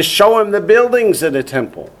came up to show him the buildings of the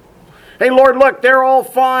temple. Hey, Lord, look, they're all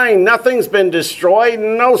fine. Nothing's been destroyed.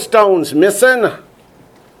 No stones missing.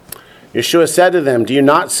 Yeshua said to them, do you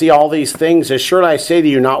not see all these things? Assuredly I say to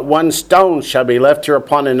you, not one stone shall be left here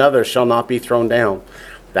upon another, shall not be thrown down.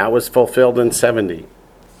 That was fulfilled in 70.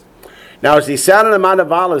 Now as he sat on the Mount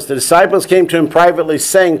of Olives, the disciples came to him privately,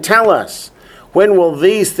 saying, tell us, when will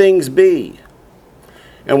these things be?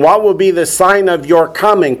 And what will be the sign of your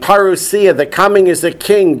coming? Parousia, the coming is the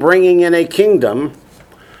king bringing in a kingdom,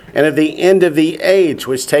 and at the end of the age,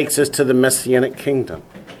 which takes us to the Messianic kingdom.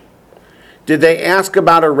 Did they ask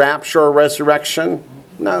about a rapture or resurrection?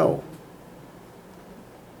 No.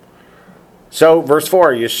 So, verse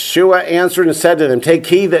 4, Yeshua answered and said to them, take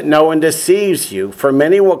heed that no one deceives you, for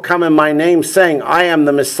many will come in my name, saying, I am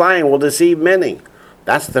the Messiah, and will deceive many.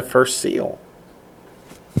 That's the first seal.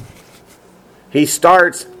 He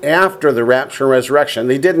starts after the rapture and resurrection.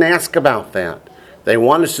 They didn't ask about that. They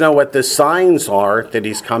wanted to know what the signs are that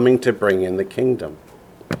he's coming to bring in the kingdom.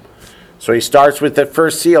 So he starts with the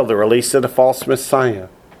first seal, the release of the false Messiah.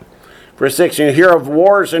 Verse 6, you hear of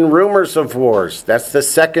wars and rumors of wars. That's the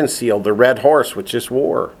second seal, the red horse, which is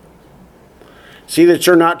war. See that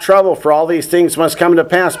you're not troubled, for all these things must come to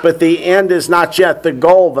pass, but the end is not yet. The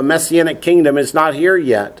goal, the Messianic kingdom, is not here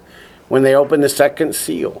yet when they open the second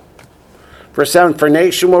seal. Verse 7, for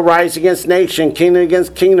nation will rise against nation, kingdom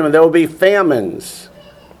against kingdom, and there will be famines.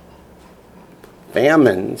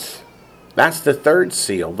 Famines. That's the third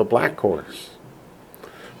seal, the black horse.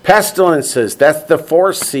 Pestilences, that's the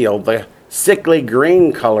fourth seal, the sickly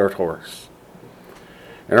green-colored horse.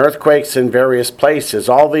 And earthquakes in various places.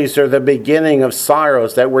 All these are the beginning of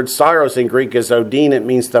sorrows. That word sorrows in Greek is odin. It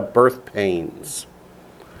means the birth pains.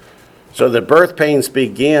 So the birth pains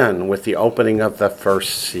begin with the opening of the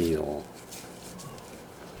first seal.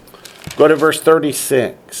 Go to verse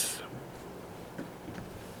 36.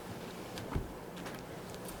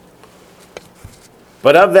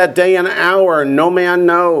 But of that day and hour no man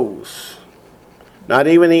knows, not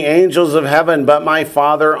even the angels of heaven, but my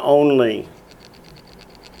Father only.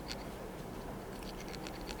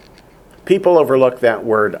 People overlook that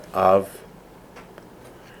word of.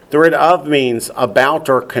 The word of means about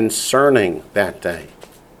or concerning that day.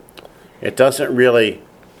 It doesn't really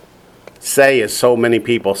say, as so many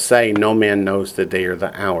people say, no man knows the day or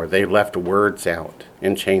the hour. They left words out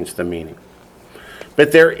and changed the meaning.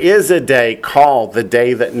 But there is a day called the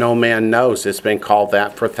day that no man knows. It's been called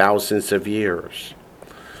that for thousands of years.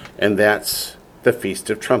 And that's the Feast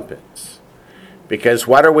of Trumpets. Because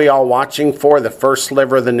what are we all watching for? The first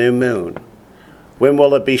sliver of the new moon. When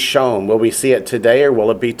will it be shown? Will we see it today or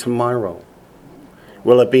will it be tomorrow?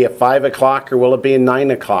 Will it be at 5 o'clock or will it be at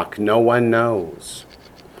 9 o'clock? No one knows.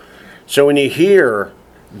 So when you hear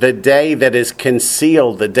the day that is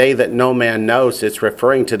concealed, the day that no man knows, it's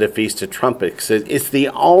referring to the Feast of Trumpets. It's the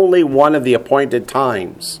only one of the appointed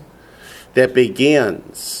times that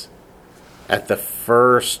begins at the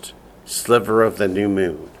first sliver of the new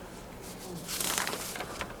moon.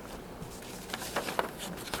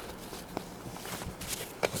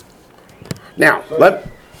 Now,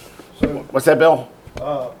 what's that, Bill?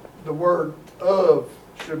 The word of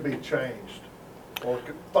should be changed or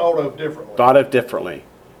thought of differently. Thought of differently.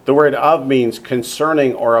 The word of means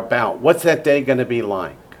concerning or about. What's that day going to be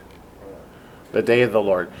like? The day of the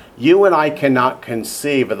Lord. You and I cannot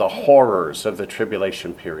conceive of the horrors of the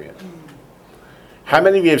tribulation period. How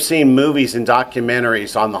many of you have seen movies and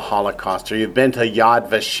documentaries on the Holocaust, or you've been to Yad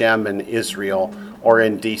Vashem in Israel or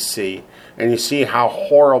in D.C., and you see how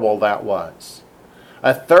horrible that was?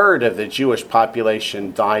 A third of the Jewish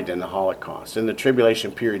population died in the Holocaust. In the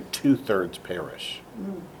tribulation period, 2/3 perish.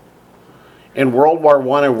 In World War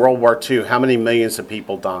I and World War II, how many millions of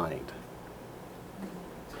people died?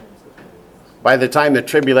 By the time the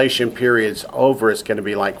tribulation period's over, it's going to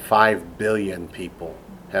be like 5 billion people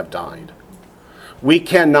have died. We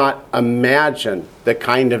cannot imagine the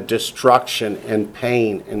kind of destruction and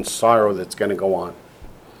pain and sorrow that's going to go on.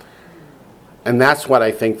 And that's what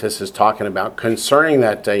I think this is talking about. Concerning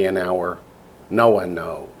that day and hour, no one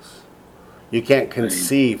knows. You can't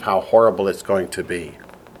conceive how horrible it's going to be.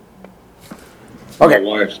 Okay.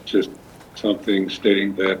 My wife's just something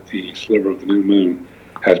stating that the sliver of the new moon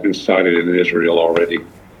has been sighted in Israel already.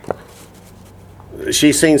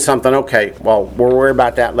 She's seen something. Okay, well, we'll worry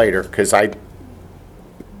about that later because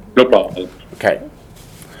No problem. Okay.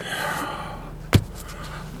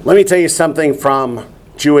 Let me tell you something from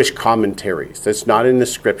Jewish commentaries that's not in the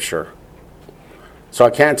scripture. So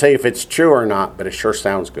I can't tell you if it's true or not, but it sure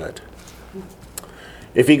sounds good.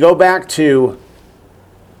 If you go back to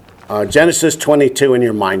Genesis 22 in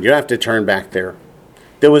your mind, you don't have to turn back there.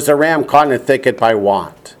 There was a ram caught in a thicket by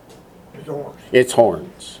what? Its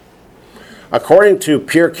horns. According to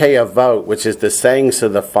Pirkei Avot, which is the sayings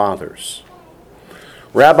of the fathers,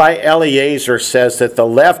 Rabbi Eliezer says that the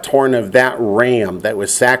left horn of that ram that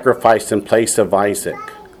was sacrificed in place of Isaac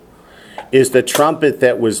is the trumpet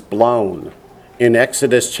that was blown in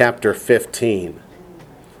Exodus chapter 15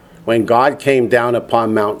 when God came down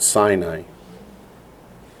upon Mount Sinai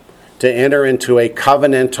to enter into a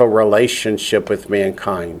covenantal relationship with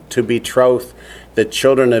mankind, to betroth the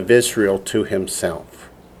children of Israel to himself.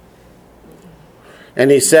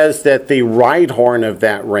 And he says that the right horn of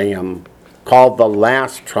that ram, called the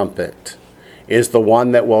last trumpet, is the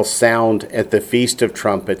one that will sound at the Feast of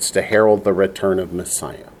Trumpets to herald the return of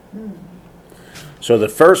Messiah. So the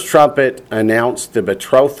first trumpet announced the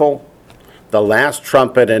betrothal. The last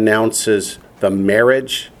trumpet announces the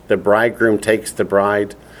marriage. The bridegroom takes the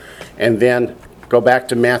bride. And then go back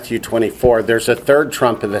to Matthew 24. There's a third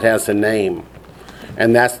trumpet that has a name.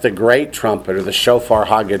 And that's the great trumpet, or the shofar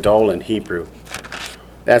hagadol in Hebrew.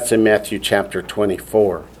 That's in Matthew chapter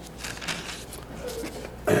 24.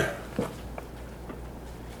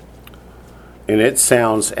 And it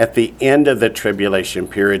sounds at the end of the tribulation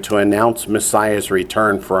period to announce Messiah's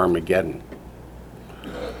return for Armageddon.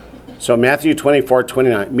 So Matthew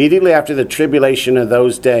 24:29. Immediately after the tribulation of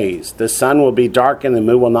those days, the sun will be dark and the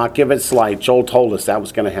moon will not give its light. Joel told us that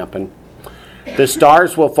was going to happen. The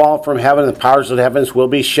stars will fall from heaven, and the powers of the heavens will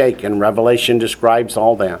be shaken. Revelation describes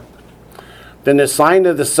all that. Then the sign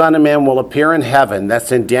of the Son of Man will appear in heaven.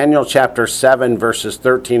 That's in Daniel chapter 7, verses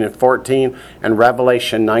 13 and 14, and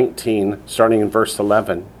Revelation 19, starting in verse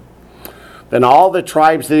 11. Then all the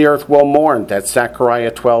tribes of the earth will mourn. That's Zechariah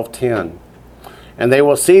 12:10. And they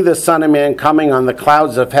will see the Son of Man coming on the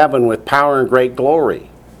clouds of heaven with power and great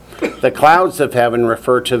glory. The clouds of heaven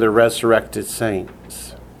refer to the resurrected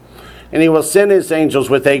saints. And he will send his angels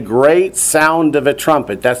with a great sound of a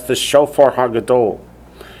trumpet. That's the shofar hagadol.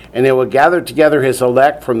 And they will gather together his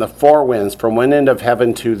elect from the four winds, from one end of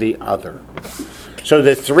heaven to the other. So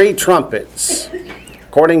the three trumpets,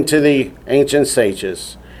 according to the ancient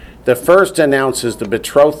sages, the first announces the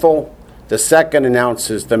betrothal, the second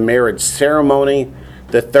announces the marriage ceremony,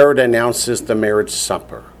 the third announces the marriage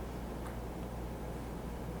supper.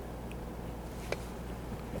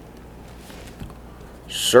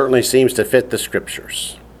 Certainly seems to fit the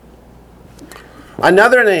scriptures.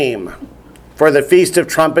 Another name for the Feast of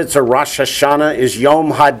Trumpets or Rosh Hashanah is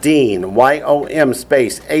Yom Hadin, Y-O-M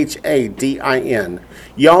space H-A-D-I-N.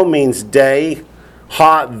 Yom means day,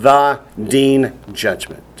 Ha, the, Din,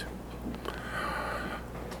 judgment.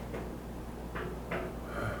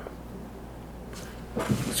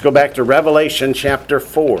 Let's go back to Revelation chapter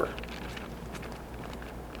 4.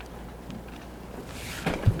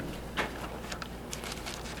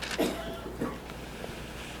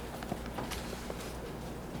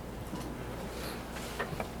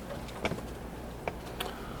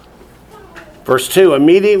 Verse 2,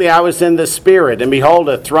 immediately I was in the Spirit, and behold,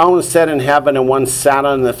 a throne set in heaven, and one sat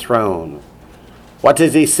on the throne. What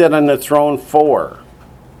does he sit on the throne for?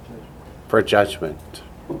 For judgment.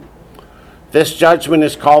 This judgment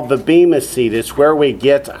is called the Bema Seat. It's where we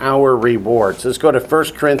get our rewards. Let's go to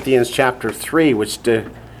 1 Corinthians chapter 3,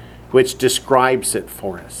 which describes it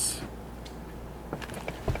for us.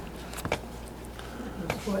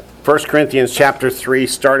 1 Corinthians chapter 3,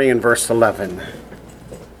 starting in verse 11.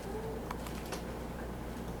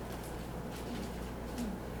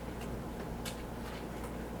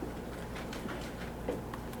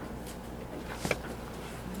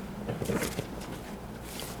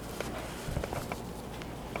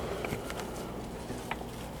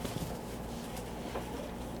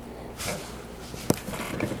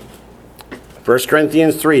 First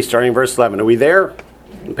Corinthians 3, starting verse 11. Are we there?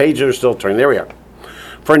 The pages are still turning. There we are.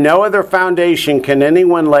 For no other foundation can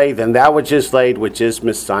anyone lay than that which is laid, which is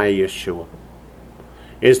Messiah Yeshua.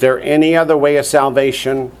 Is there any other way of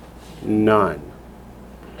salvation? None.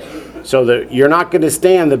 So you're not going to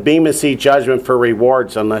stand the Bema Seat judgment for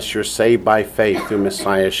rewards unless you're saved by faith through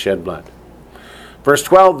Messiah's shed blood. Verse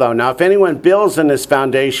 12, though, now if anyone builds in this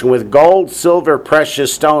foundation with gold, silver,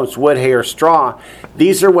 precious stones, wood, hay, or straw,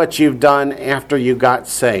 these are what you've done after you got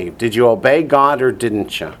saved. Did you obey God or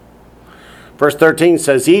didn't you? Verse 13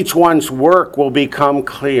 says, each one's work will become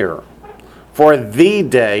clear, for the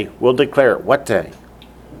day will declare it. What day?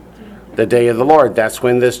 The day of the Lord. That's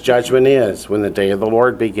when this judgment is, when the day of the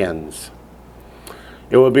Lord begins.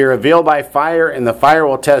 It will be revealed by fire, and the fire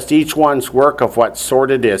will test each one's work of what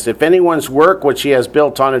sort it is. If anyone's work which he has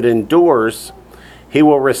built on it endures, he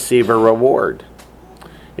will receive a reward.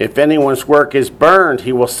 If anyone's work is burned,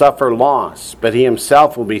 he will suffer loss, but he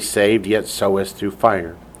himself will be saved, yet so as through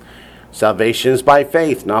fire. Salvation is by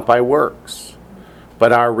faith, not by works.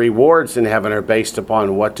 But our rewards in heaven are based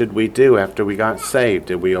upon what did we do after we got saved?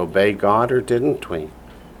 Did we obey God or didn't we?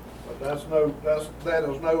 But that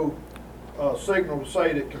is no signal to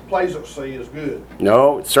say that complacency is good.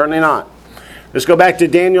 No, certainly not. Let's go back to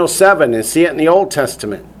Daniel 7 and see it in the Old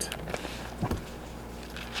Testament.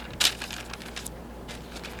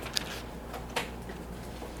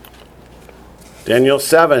 Daniel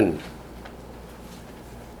 7,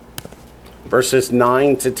 verses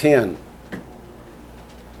 9 to 10.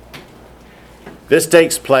 This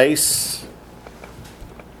takes place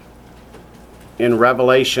in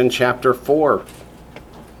Revelation chapter 4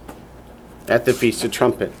 at the Feast of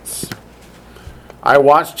Trumpets. I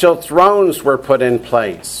watched till thrones were put in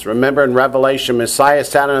place. Remember in Revelation, Messiah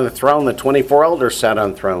sat on the throne, the 24 elders sat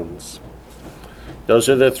on thrones. Those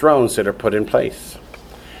are the thrones that are put in place.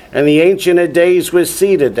 And the Ancient of Days was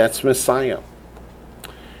seated, that's Messiah.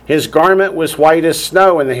 His garment was white as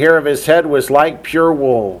snow, and the hair of his head was like pure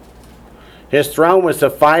wool. His throne was a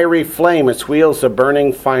fiery flame, its wheels a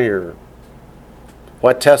burning fire.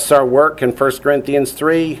 What tests our work in 1 Corinthians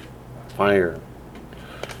 3? Fire.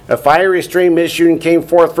 A fiery stream issued and came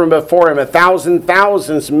forth from before him. 1,000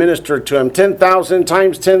 thousands ministered to him. 10,000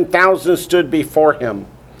 times 10,000 stood before him.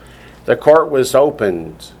 The court was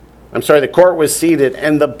opened. The court was seated,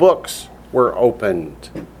 and the books were opened.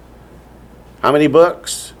 How many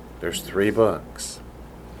books? There's 3 books.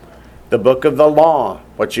 The book of the law,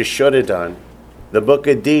 what you should have done. The book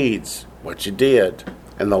of deeds, what you did.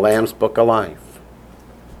 And the Lamb's book of life.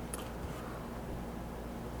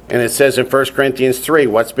 And it says in 1 Corinthians 3,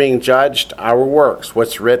 what's being judged? Our works.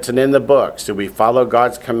 What's written in the books? Did we follow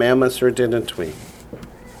God's commandments or didn't we?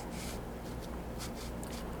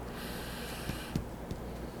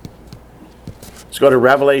 Let's go to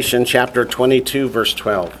Revelation chapter 22, verse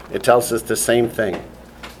 12. It tells us the same thing.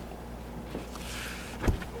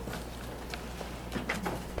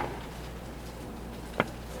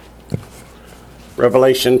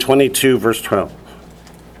 Revelation 22, verse 12.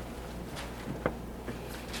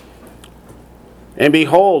 And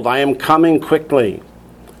behold, I am coming quickly,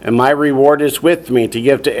 and my reward is with me to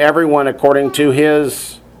give to everyone according to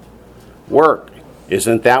his work.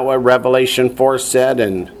 Isn't that what Revelation 4 said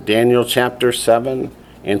in Daniel chapter 7,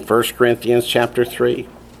 in 1 Corinthians chapter 3?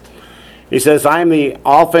 He says, I am the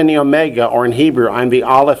Alpha and the Omega, or in Hebrew, I'm the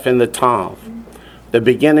Aleph and the Tav, the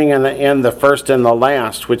beginning and the end, the first and the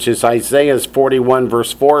last, which is Isaiah's 41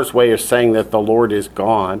 verse 4's way of saying that the Lord is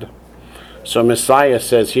God. So Messiah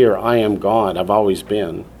says here, I am God, I've always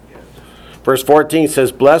been. Verse 14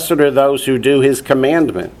 says, blessed are those who do his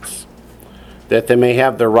commandments, that they may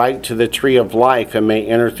have the right to the tree of life and may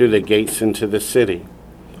enter through the gates into the city.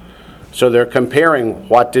 So they're comparing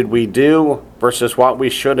what did we do versus what we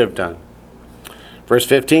should have done. Verse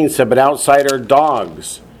 15 said, but outside are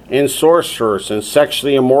dogs and sorcerers and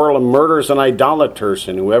sexually immoral and murderers and idolaters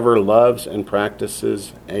and whoever loves and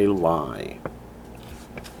practices a lie.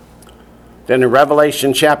 Then in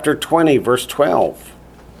Revelation chapter 20, verse 12,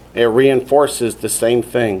 it reinforces the same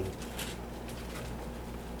thing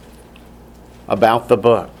about the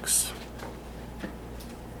books.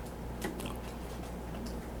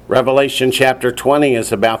 Revelation chapter 20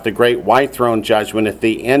 is about the great white throne judgment at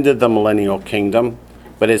the end of the millennial kingdom,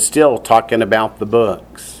 but it's still talking about the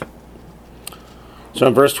books. So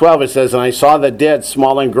in verse 12 it says, and I saw the dead,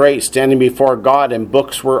 small and great, standing before God, and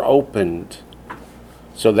books were opened.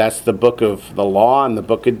 So that's the book of the law and the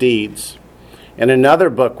book of deeds. And another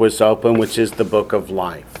book was opened, which is the book of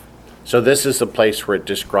life. So this is the place where it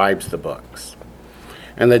describes the books.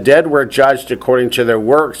 And the dead were judged according to their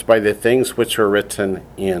works by the things which were written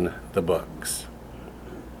in the books.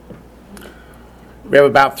 We have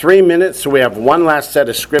about 3 minutes, so we have one last set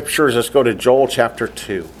of scriptures. Let's go to Joel chapter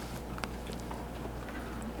 2.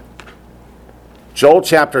 Joel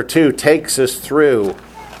chapter 2 takes us through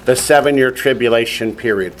the 7-year tribulation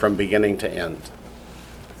period from beginning to end.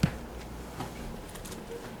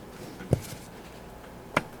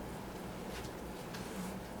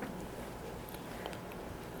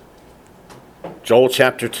 Joel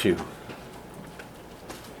chapter 2.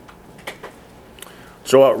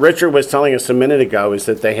 So what Richard was telling us a minute ago is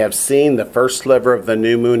that they have seen the first sliver of the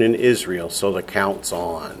new moon in Israel, so the count's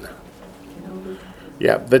on.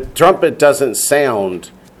 Yeah, the trumpet doesn't sound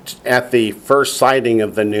at the first sighting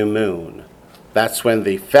of the new moon. That's when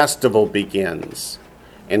the festival begins,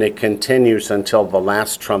 and it continues until the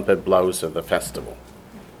last trumpet blows of the festival.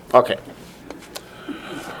 Okay.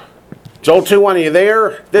 Joel 2:1, are you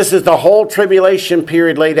there? This is the whole tribulation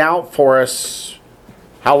period laid out for us.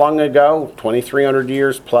 How long ago? 2,300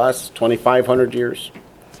 years plus, 2,500 years.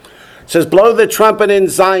 It says, blow the trumpet in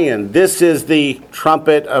Zion. This is the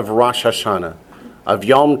trumpet of Rosh Hashanah, of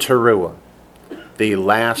Yom Teruah, the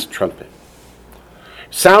last trumpet.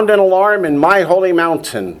 Sound an alarm in my holy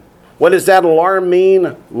mountain. What does that alarm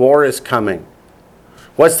mean? War is coming.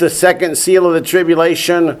 What's the second seal of the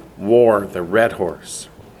tribulation? War, the red horse.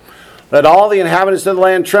 Let all the inhabitants of the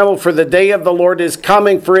land tremble, for the day of the Lord is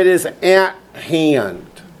coming, for it is at hand.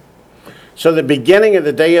 So the beginning of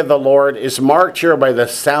the day of the Lord is marked here by the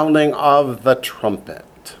sounding of the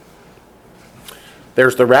trumpet.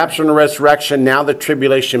 There's the rapture and the resurrection. Now the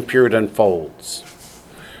tribulation period unfolds.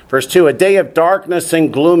 Verse 2, a day of darkness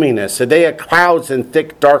and gloominess, a day of clouds and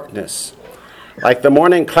thick darkness, like the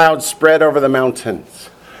morning clouds spread over the mountains.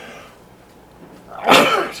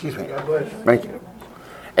 Excuse me. God bless you. Thank you.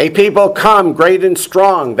 A people come, great and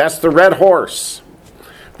strong. That's the red horse,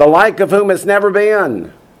 the like of whom has never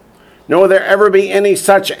been, nor will there ever be any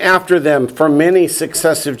such after them for many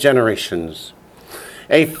successive generations.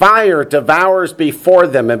 A fire devours before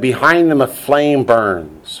them, and behind them a flame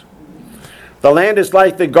burns. The land is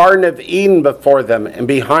like the Garden of Eden before them, and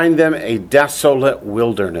behind them a desolate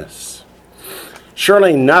wilderness.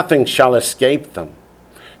 Surely nothing shall escape them.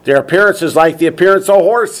 Their appearance is like the appearance of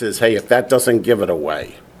horses. Hey, if that doesn't give it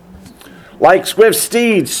away. Like swift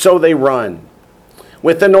steeds, so they run.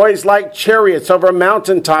 With a noise like chariots, over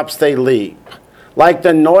mountaintops they leap. Like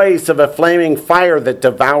the noise of a flaming fire that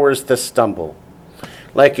devours the stubble.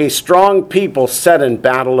 Like a strong people set in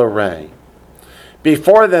battle array.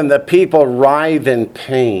 Before them the people writhe in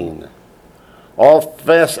pain. All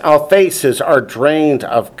faces are drained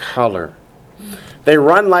of color. They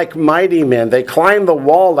run like mighty men. They climb the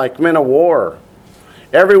wall like men of war.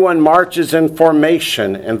 Everyone marches in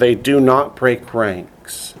formation, and they do not break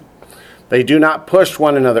ranks. They do not push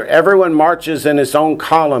one another. Everyone marches in his own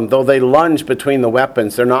column. Though they lunge between the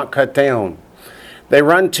weapons, they're not cut down. They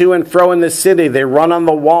run to and fro in the city. They run on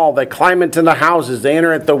the wall. They climb into the houses. They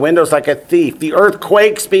enter at the windows like a thief. The earth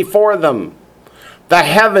quakes before them. The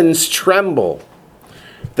heavens tremble.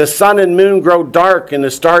 The sun and moon grow dark, and the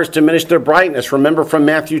stars diminish their brightness. Remember from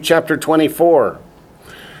Matthew chapter 24.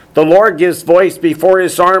 The Lord gives voice before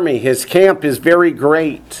his army. His camp is very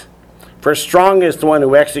great. For strong is the one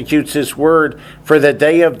who executes his word. For the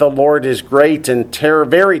day of the Lord is great and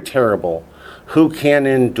very terrible. Who can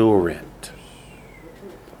endure it?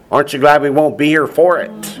 Aren't you glad we won't be here for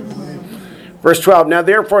it? Verse 12, now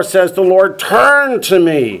therefore says the Lord, turn to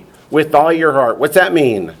me with all your heart. What's that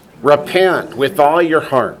mean? Repent with all your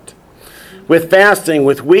heart. With fasting,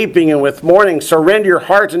 with weeping, and with mourning, surrender your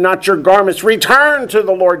heart and not your garments. Return to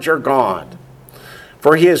the Lord your God.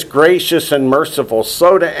 For he is gracious and merciful,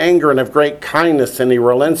 slow to anger and of great kindness, and he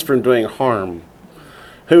relents from doing harm.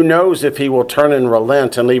 Who knows if he will turn and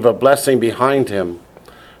relent and leave a blessing behind him,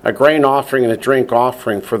 a grain offering and a drink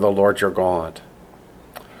offering for the Lord your God.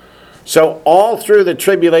 So all through the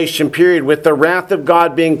tribulation period, with the wrath of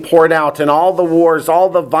God being poured out and all the wars, all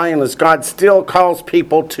the violence, God still calls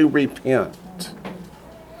people to repent.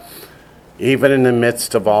 Even in the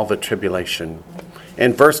midst of all the tribulation.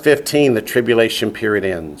 In verse 15, the tribulation period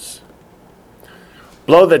ends.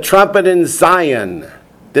 Blow the trumpet in Zion.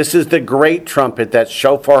 This is the great trumpet, that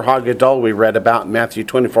shofar hagadol we read about in Matthew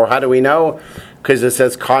 24. How do we know? Because it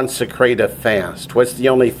says consecrate a fast. What's the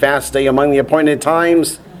only fast day among the appointed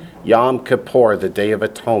times? Yom Kippur, the Day of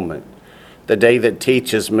Atonement, the day that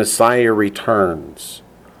teaches Messiah returns.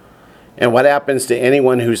 And what happens to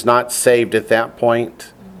anyone who's not saved at that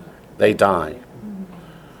point? They die.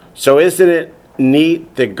 So isn't it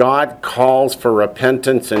neat that God calls for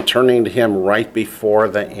repentance and turning to him right before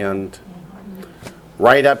the end?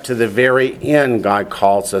 Right up to the very end, God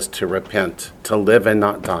calls us to repent, to live and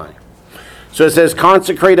not die. So it says,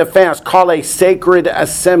 consecrate a fast, call a sacred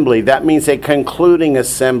assembly. That means a concluding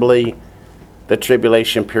assembly. The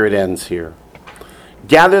tribulation period ends here.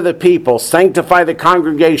 Gather the people, sanctify the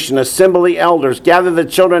congregation, assemble the elders, gather the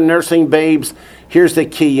children nursing babes. Here's the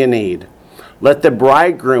key you need. Let the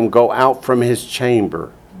bridegroom go out from his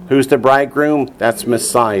chamber. Who's the bridegroom? That's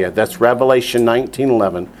Messiah. That's Revelation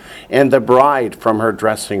 19:11. And the bride from her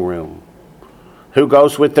dressing room. Who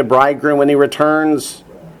goes with the bridegroom when he returns?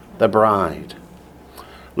 The bride.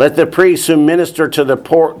 Let the priests who minister to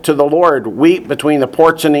the Lord weep between the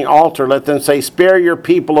porch and the altar. Let them say, spare your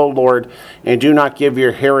people, O Lord, and do not give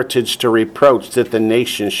your heritage to reproach, that the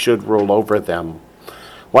nations should rule over them.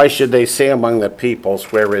 Why should they say among the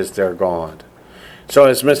peoples, where is their God? So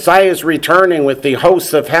as Messiah is returning with the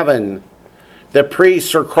hosts of heaven, the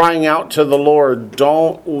priests are crying out to the Lord,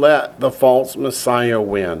 don't let the false Messiah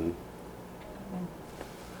win.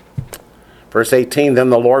 Verse 18, then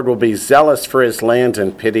the Lord will be zealous for his land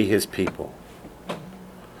and pity his people.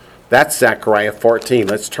 That's Zechariah 14.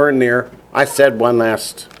 Let's turn there. I said one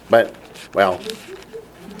last, but, well,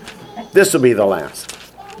 this will be the last.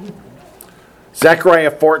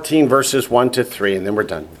 Zechariah 14, verses 1 to 3, and then we're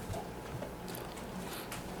done.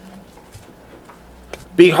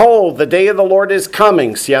 Behold, the day of the Lord is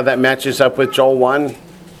coming. See how that matches up with Joel 1?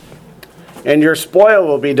 And your spoil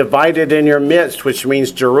will be divided in your midst, which means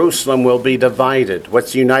Jerusalem will be divided.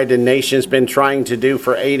 What's the United Nations been trying to do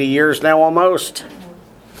for 80 years now almost?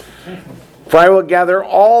 For I will gather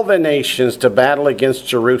all the nations to battle against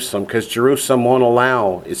Jerusalem, because Jerusalem won't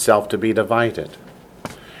allow itself to be divided.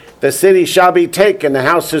 The city shall be taken, the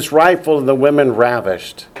houses rifled, and the women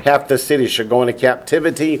ravished. Half the city shall go into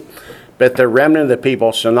captivity, but the remnant of the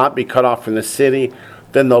people shall not be cut off from the city.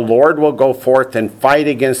 Then the Lord will go forth and fight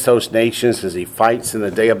against those nations as he fights in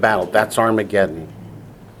the day of battle. That's Armageddon.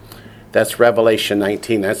 That's Revelation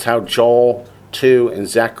 19. That's how Joel 2 and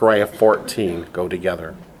Zechariah 14 go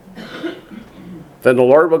together. Then the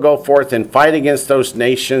Lord will go forth and fight against those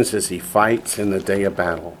nations as he fights in the day of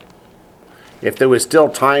battle. If there was still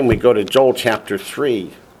time, we go to Joel chapter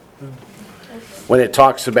 3, when it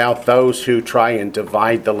talks about those who try and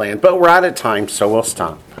divide the land. But we're out of time, so we'll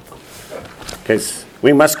stop. because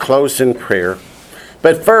we must close in prayer.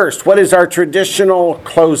 But first, what is our traditional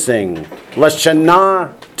closing?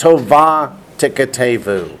 Lashana Tova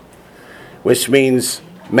Tikatevu, which means,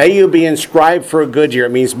 may you be inscribed for a good year.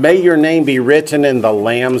 It means, may your name be written in the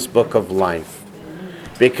Lamb's Book of Life.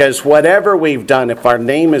 Because whatever we've done, if our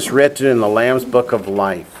name is written in the Lamb's Book of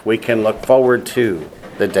Life, we can look forward to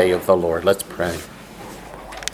the day of the Lord. Let's pray.